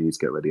 come on, you need to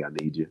get ready. I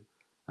need you.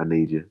 I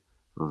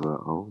was like,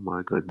 oh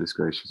my goodness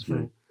gracious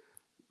me.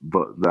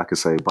 But like I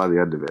say, by the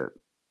end of it,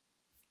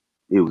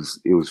 it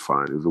was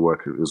fine. It was a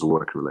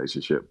working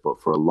relationship.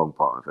 But for a long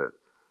part of it,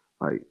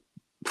 like,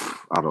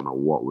 I don't know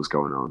what was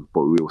going on.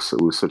 But we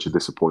were such a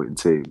disappointing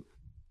team.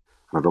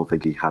 And I don't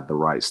think he had the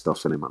right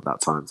stuff in him at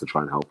that time to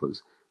try and help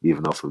us,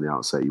 even though from the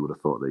outset you would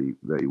have thought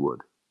that he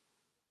would.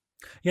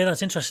 Yeah,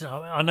 that's interesting.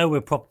 I know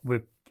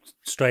we're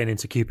straying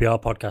into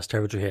QPR podcast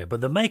territory here, but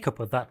the makeup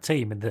of that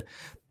team in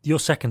your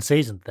second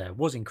season there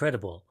was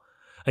incredible.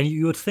 And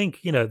you would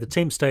think, the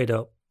team stayed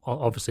up,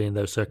 obviously, in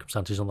those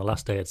circumstances on the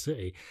last day at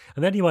City.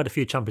 And then you had a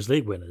few Champions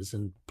League winners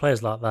and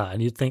players like that.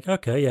 And you'd think,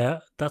 okay,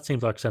 yeah, that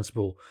seems like a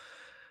sensible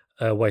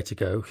way to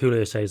go.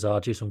 Julio Cesar,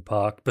 Ji-sung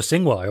Park,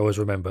 Basingwa, I always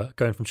remember,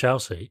 going from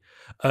Chelsea.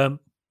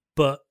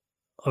 But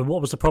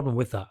what was the problem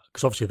with that?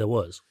 Because obviously there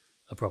was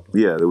a problem.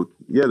 Yeah, there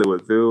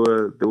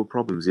were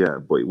problems, yeah.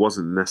 But it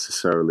wasn't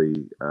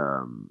necessarily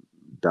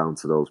down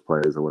to those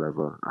players or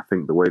whatever. I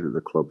think the way that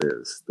the club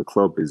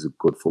is a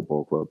good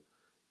football club.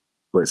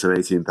 But it's an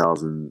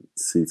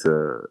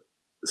 18,000-seater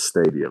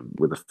stadium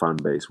with a fan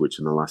base, which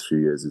in the last few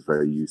years is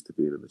very used to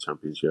being in the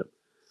Championship.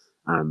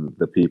 And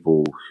the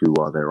people who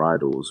are their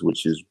idols,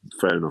 which is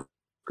fair enough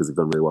because they've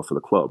done really well for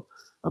the club,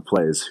 are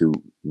players who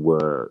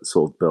were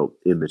sort of built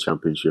in the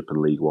Championship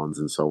and League Ones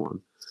and so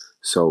on.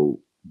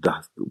 So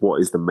what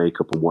is the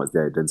makeup and what is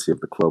the identity of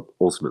the club?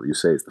 Ultimately, you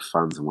say it's the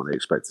fans and what they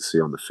expect to see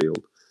on the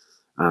field.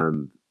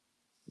 And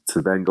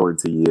to then go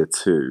into year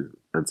 2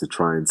 and to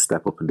try and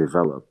step up and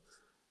develop,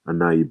 and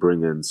now you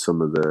bring in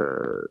some of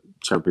the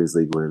Champions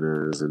League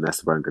winners and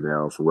Esteban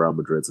Granero from Real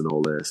Madrid and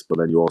all this, but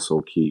then you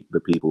also keep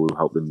the people who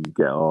help them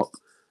get up,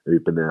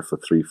 who've been there for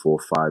 3, 4,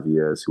 5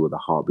 years, who are the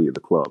heartbeat of the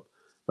club.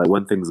 Like,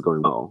 when things are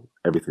going well,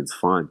 everything's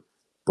fine.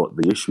 But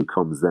the issue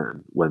comes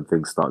then when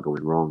things start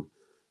going wrong.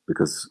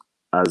 Because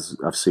as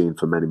I've seen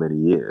for many, many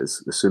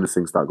years, as soon as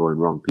things start going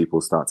wrong, people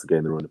start to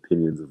gain their own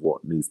opinions of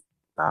what needs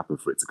to happen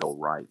for it to go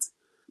right.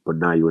 But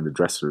now you're in a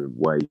dressing room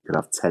where you could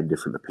have 10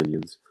 different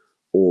opinions,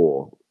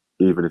 or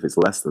even if it's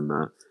less than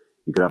that,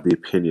 you could have the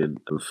opinion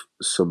of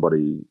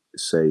somebody,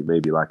 say,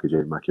 maybe like a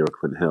Jay Mackey or a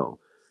Clint Hill,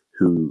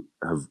 who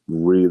have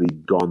really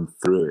gone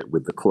through it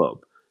with the club,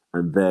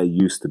 and they're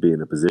used to being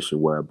in a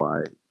position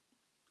whereby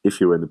if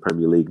you're in the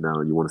Premier League now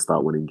and you want to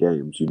start winning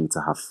games, you need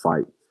to have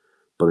fight.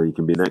 But then you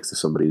can be next to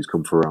somebody who's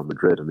come from Real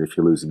Madrid, and if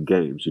you're losing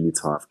games, you need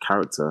to have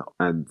character.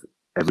 And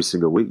every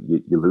single week,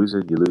 you're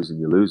losing.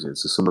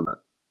 So some of that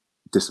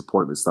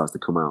disappointment starts to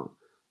come out,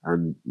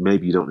 and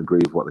maybe you don't agree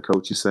with what the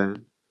coach is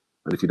saying.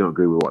 And if you don't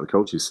agree with what the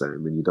coach is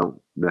saying, then you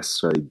don't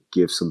necessarily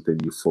give something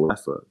your full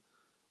effort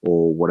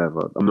or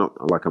whatever. I'm not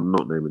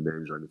naming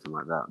names or anything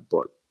like that,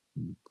 but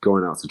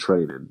going out to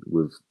training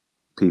with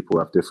people who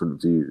have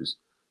different views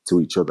to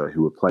each other,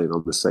 who are playing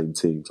on the same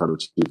team, trying to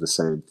achieve the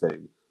same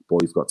thing, but all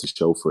you've got to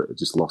show for it,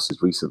 just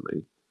losses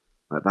recently.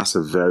 That's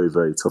a very,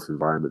 very tough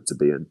environment to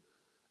be in.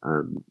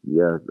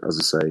 Yeah, as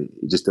I say,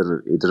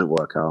 it didn't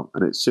work out,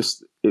 and it's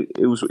just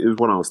it was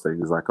one of those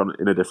things. Like,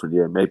 in a different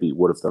year, maybe it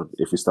would have done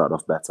if we started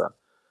off better.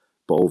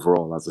 But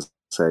overall, as I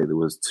say, there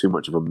was too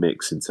much of a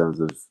mix in terms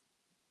of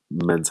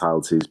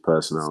mentalities,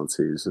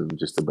 personalities, and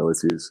just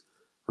abilities.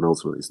 And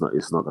ultimately,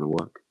 it's not going to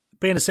work.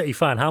 Being a City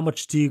fan, how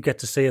much do you get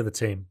to see of the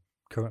team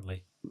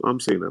currently? I'm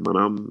seeing it,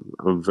 man.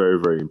 I'm very,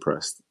 very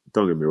impressed.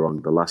 Don't get me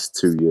wrong. The last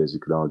 2 years, you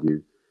could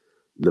argue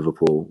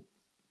Liverpool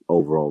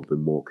overall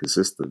been more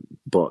consistent.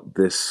 But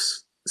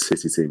this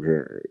City team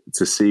here,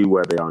 to see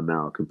where they are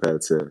now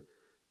compared to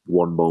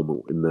one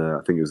moment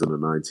I think it was in the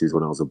 90s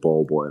when I was a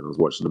ball boy and I was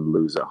watching them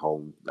lose at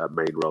home at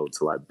Main Road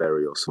to like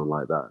Bury or something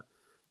like that,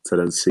 to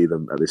then see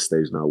them at this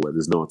stage now where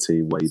there's not a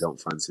team where you don't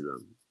fancy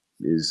them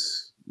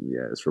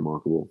it's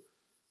remarkable.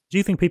 Do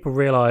you think people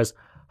realise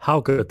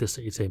how good the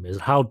City team is,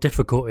 how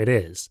difficult it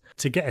is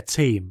to get a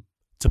team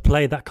to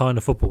play that kind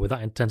of football with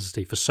that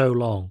intensity for so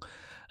long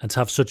and to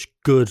have such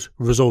good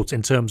results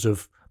in terms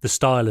of the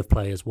style of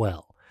play as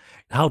well?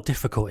 How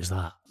difficult is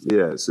that?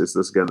 Yeah,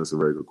 that's a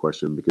very good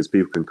question, because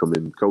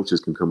coaches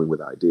can come in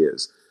with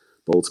ideas,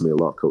 but ultimately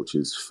a lot of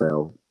coaches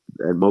fail.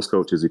 And most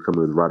coaches who come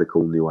in with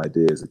radical new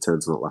ideas, they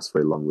tend to not last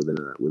very long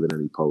within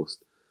any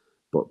post.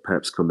 But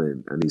Pep's come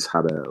in and he's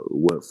had a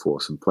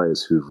workforce and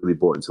players who've really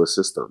bought into a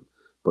system,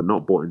 but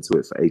not bought into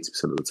it for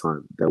 80% of the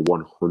time. They're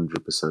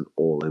 100%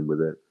 all in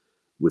with it,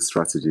 with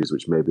strategies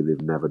which maybe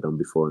they've never done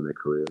before in their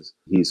careers.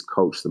 He's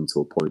coached them to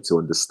a point to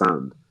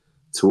understand,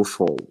 to a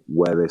fault,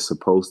 where they're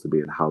supposed to be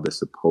and how they're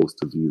supposed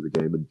to view the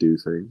game and do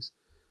things.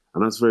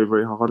 And that's very,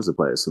 very hard as a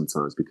player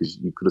sometimes, because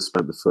you could have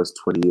spent the first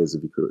 20 years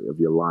of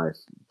your life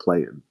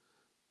playing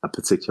a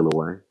particular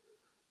way.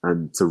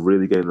 And to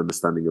really gain an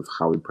understanding of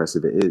how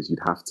impressive it is,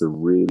 you'd have to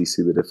really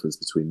see the difference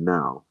between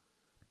now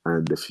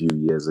and a few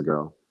years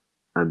ago.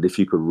 And if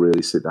you could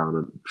really sit down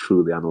and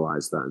truly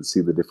analyze that and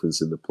see the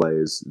difference in the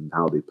players and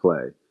how they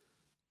play,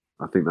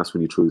 I think that's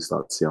when you truly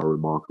start to see how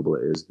remarkable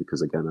it is.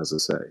 Because again, as I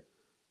say,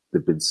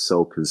 they've been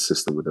so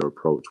consistent with their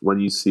approach. When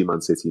you see Man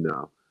City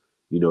now,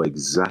 you know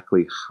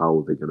exactly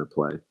how they're going to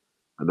play.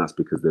 And that's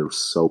because they're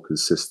so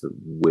consistent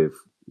with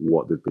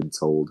what they've been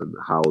told and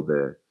how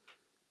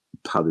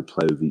they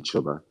play with each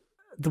other.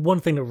 The one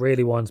thing that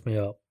really winds me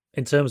up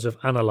in terms of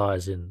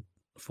analysing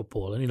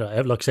football, and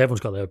like I say, everyone's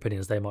got their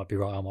opinions, they might be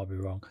right, I might be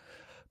wrong.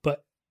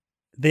 But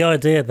the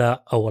idea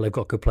that, they've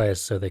got good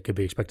players so they could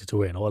be expected to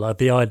win, or like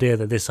the idea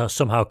that this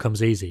somehow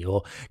comes easy,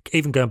 or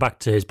even going back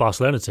to his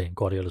Barcelona team,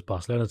 Guardiola's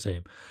Barcelona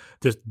team,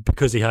 just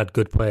because he had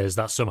good players,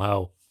 that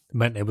somehow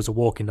meant it was a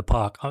walk in the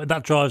park.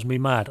 That drives me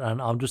mad,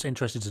 and I'm just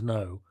interested to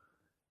know.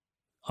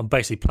 I'm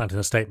basically planting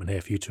a statement here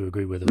for you to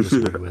agree with or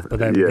disagree with, but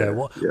there we go.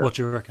 What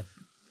do you reckon?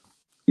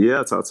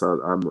 Yeah,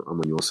 I'm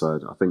on your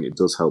side. I think it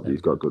does help that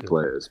you've got good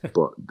players,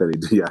 but then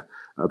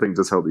I think it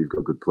does help that you've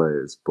got good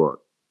players, but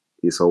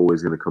it's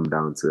always going to come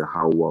down to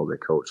how well they're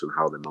coached and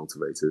how they're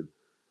motivated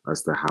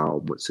as to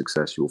how much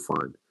success you'll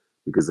find.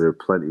 Because there are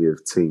plenty of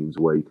teams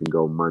where you can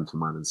go man to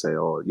man and say,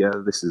 oh, yeah,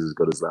 this is as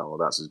good as that, or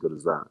that's as good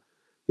as that.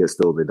 Yet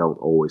still, they don't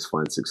always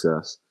find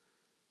success.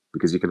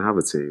 Because you can have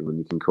a team and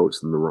you can coach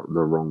them the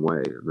wrong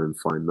way and then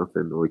find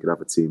nothing. Or you could have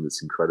a team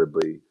that's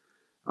incredibly,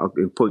 I'll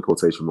put in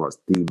quotation marks,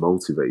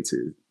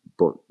 demotivated.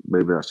 But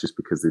maybe that's just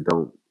because they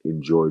don't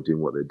enjoy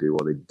doing what they do,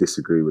 or they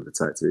disagree with the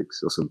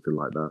tactics or something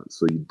like that.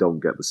 So you don't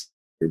get the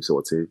same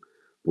sort of team.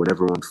 When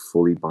everyone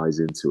fully buys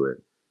into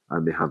it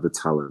and they have the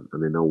talent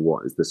and they know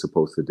what they're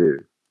supposed to do,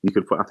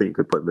 I think you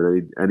could put them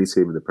in any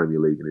team in the Premier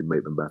League and it'd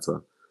make them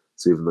better.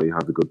 So even though you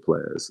have the good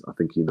players, I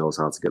think he knows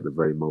how to get the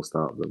very most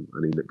out of them,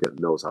 and he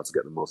knows how to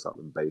get the most out of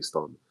them based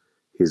on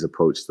his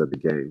approach to the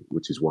game,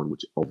 which is one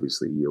which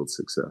obviously yields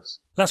success.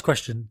 Last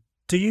question: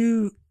 Do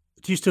you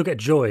still get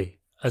joy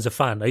as a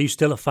fan? Are you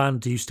still a fan?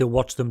 Do you still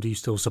watch them? Do you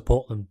still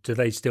support them? Do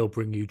they still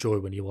bring you joy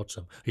when you watch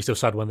them? Are you still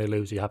sad when they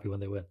lose? Are you happy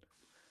when they win?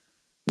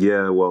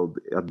 Yeah, well,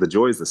 the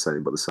joy is the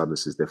same, but the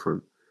sadness is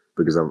different,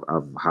 because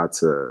I've had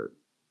to,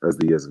 as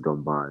the years have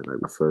gone by, like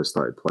when I first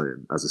started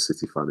playing as a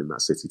City fan in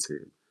that City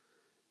team,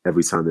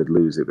 every time they'd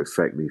lose, it would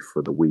affect me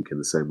for the week in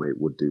the same way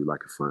it would do like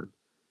a fan.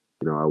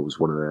 You know, I was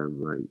one of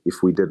them, like,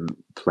 if we didn't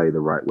play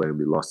the right way and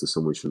we lost to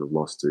someone we shouldn't have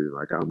lost to,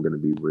 like, I'm going to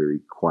be really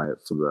quiet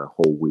for the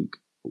whole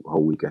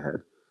week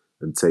ahead,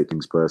 and take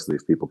things personally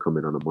if people come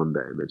in on a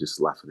Monday and they're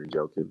just laughing and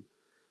joking.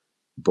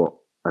 But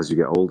as you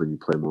get older and you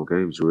play more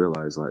games, you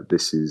realize, like,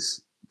 this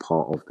is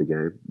part of the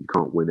game. You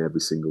can't win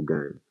every single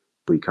game,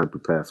 but you can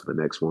prepare for the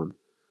next one.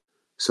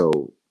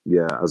 So,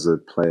 yeah, as a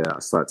player, I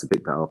started to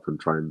pick that up and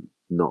try and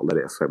not let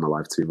it affect my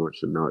life too much.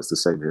 And now it's the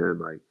same here.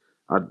 Like,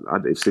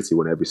 if City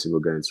won every single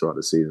game throughout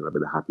the season, I'd be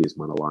the happiest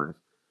man alive.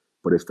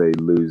 But if they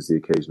lose the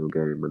occasional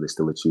game and they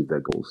still achieve their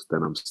goals,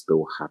 then I'm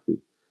still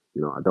happy.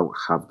 You know, I don't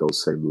have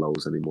those same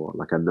lows anymore.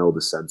 Like, I know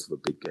the sense of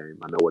a big game.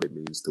 I know what it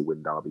means to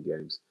win derby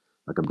games.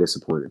 Like, I'm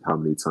disappointed how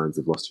many times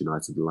they've lost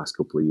United in the last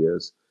couple of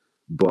years.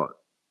 But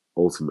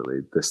ultimately,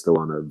 they're still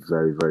on a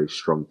very, very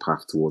strong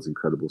path towards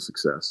incredible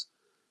success.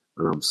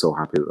 And I'm so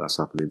happy that that's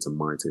happening to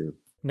my team.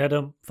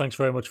 Nedum, thanks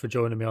very much for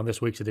joining me on this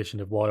week's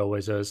edition of Why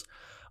Always Us.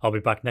 I'll be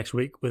back next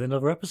week with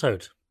another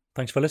episode.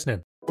 Thanks for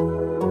listening.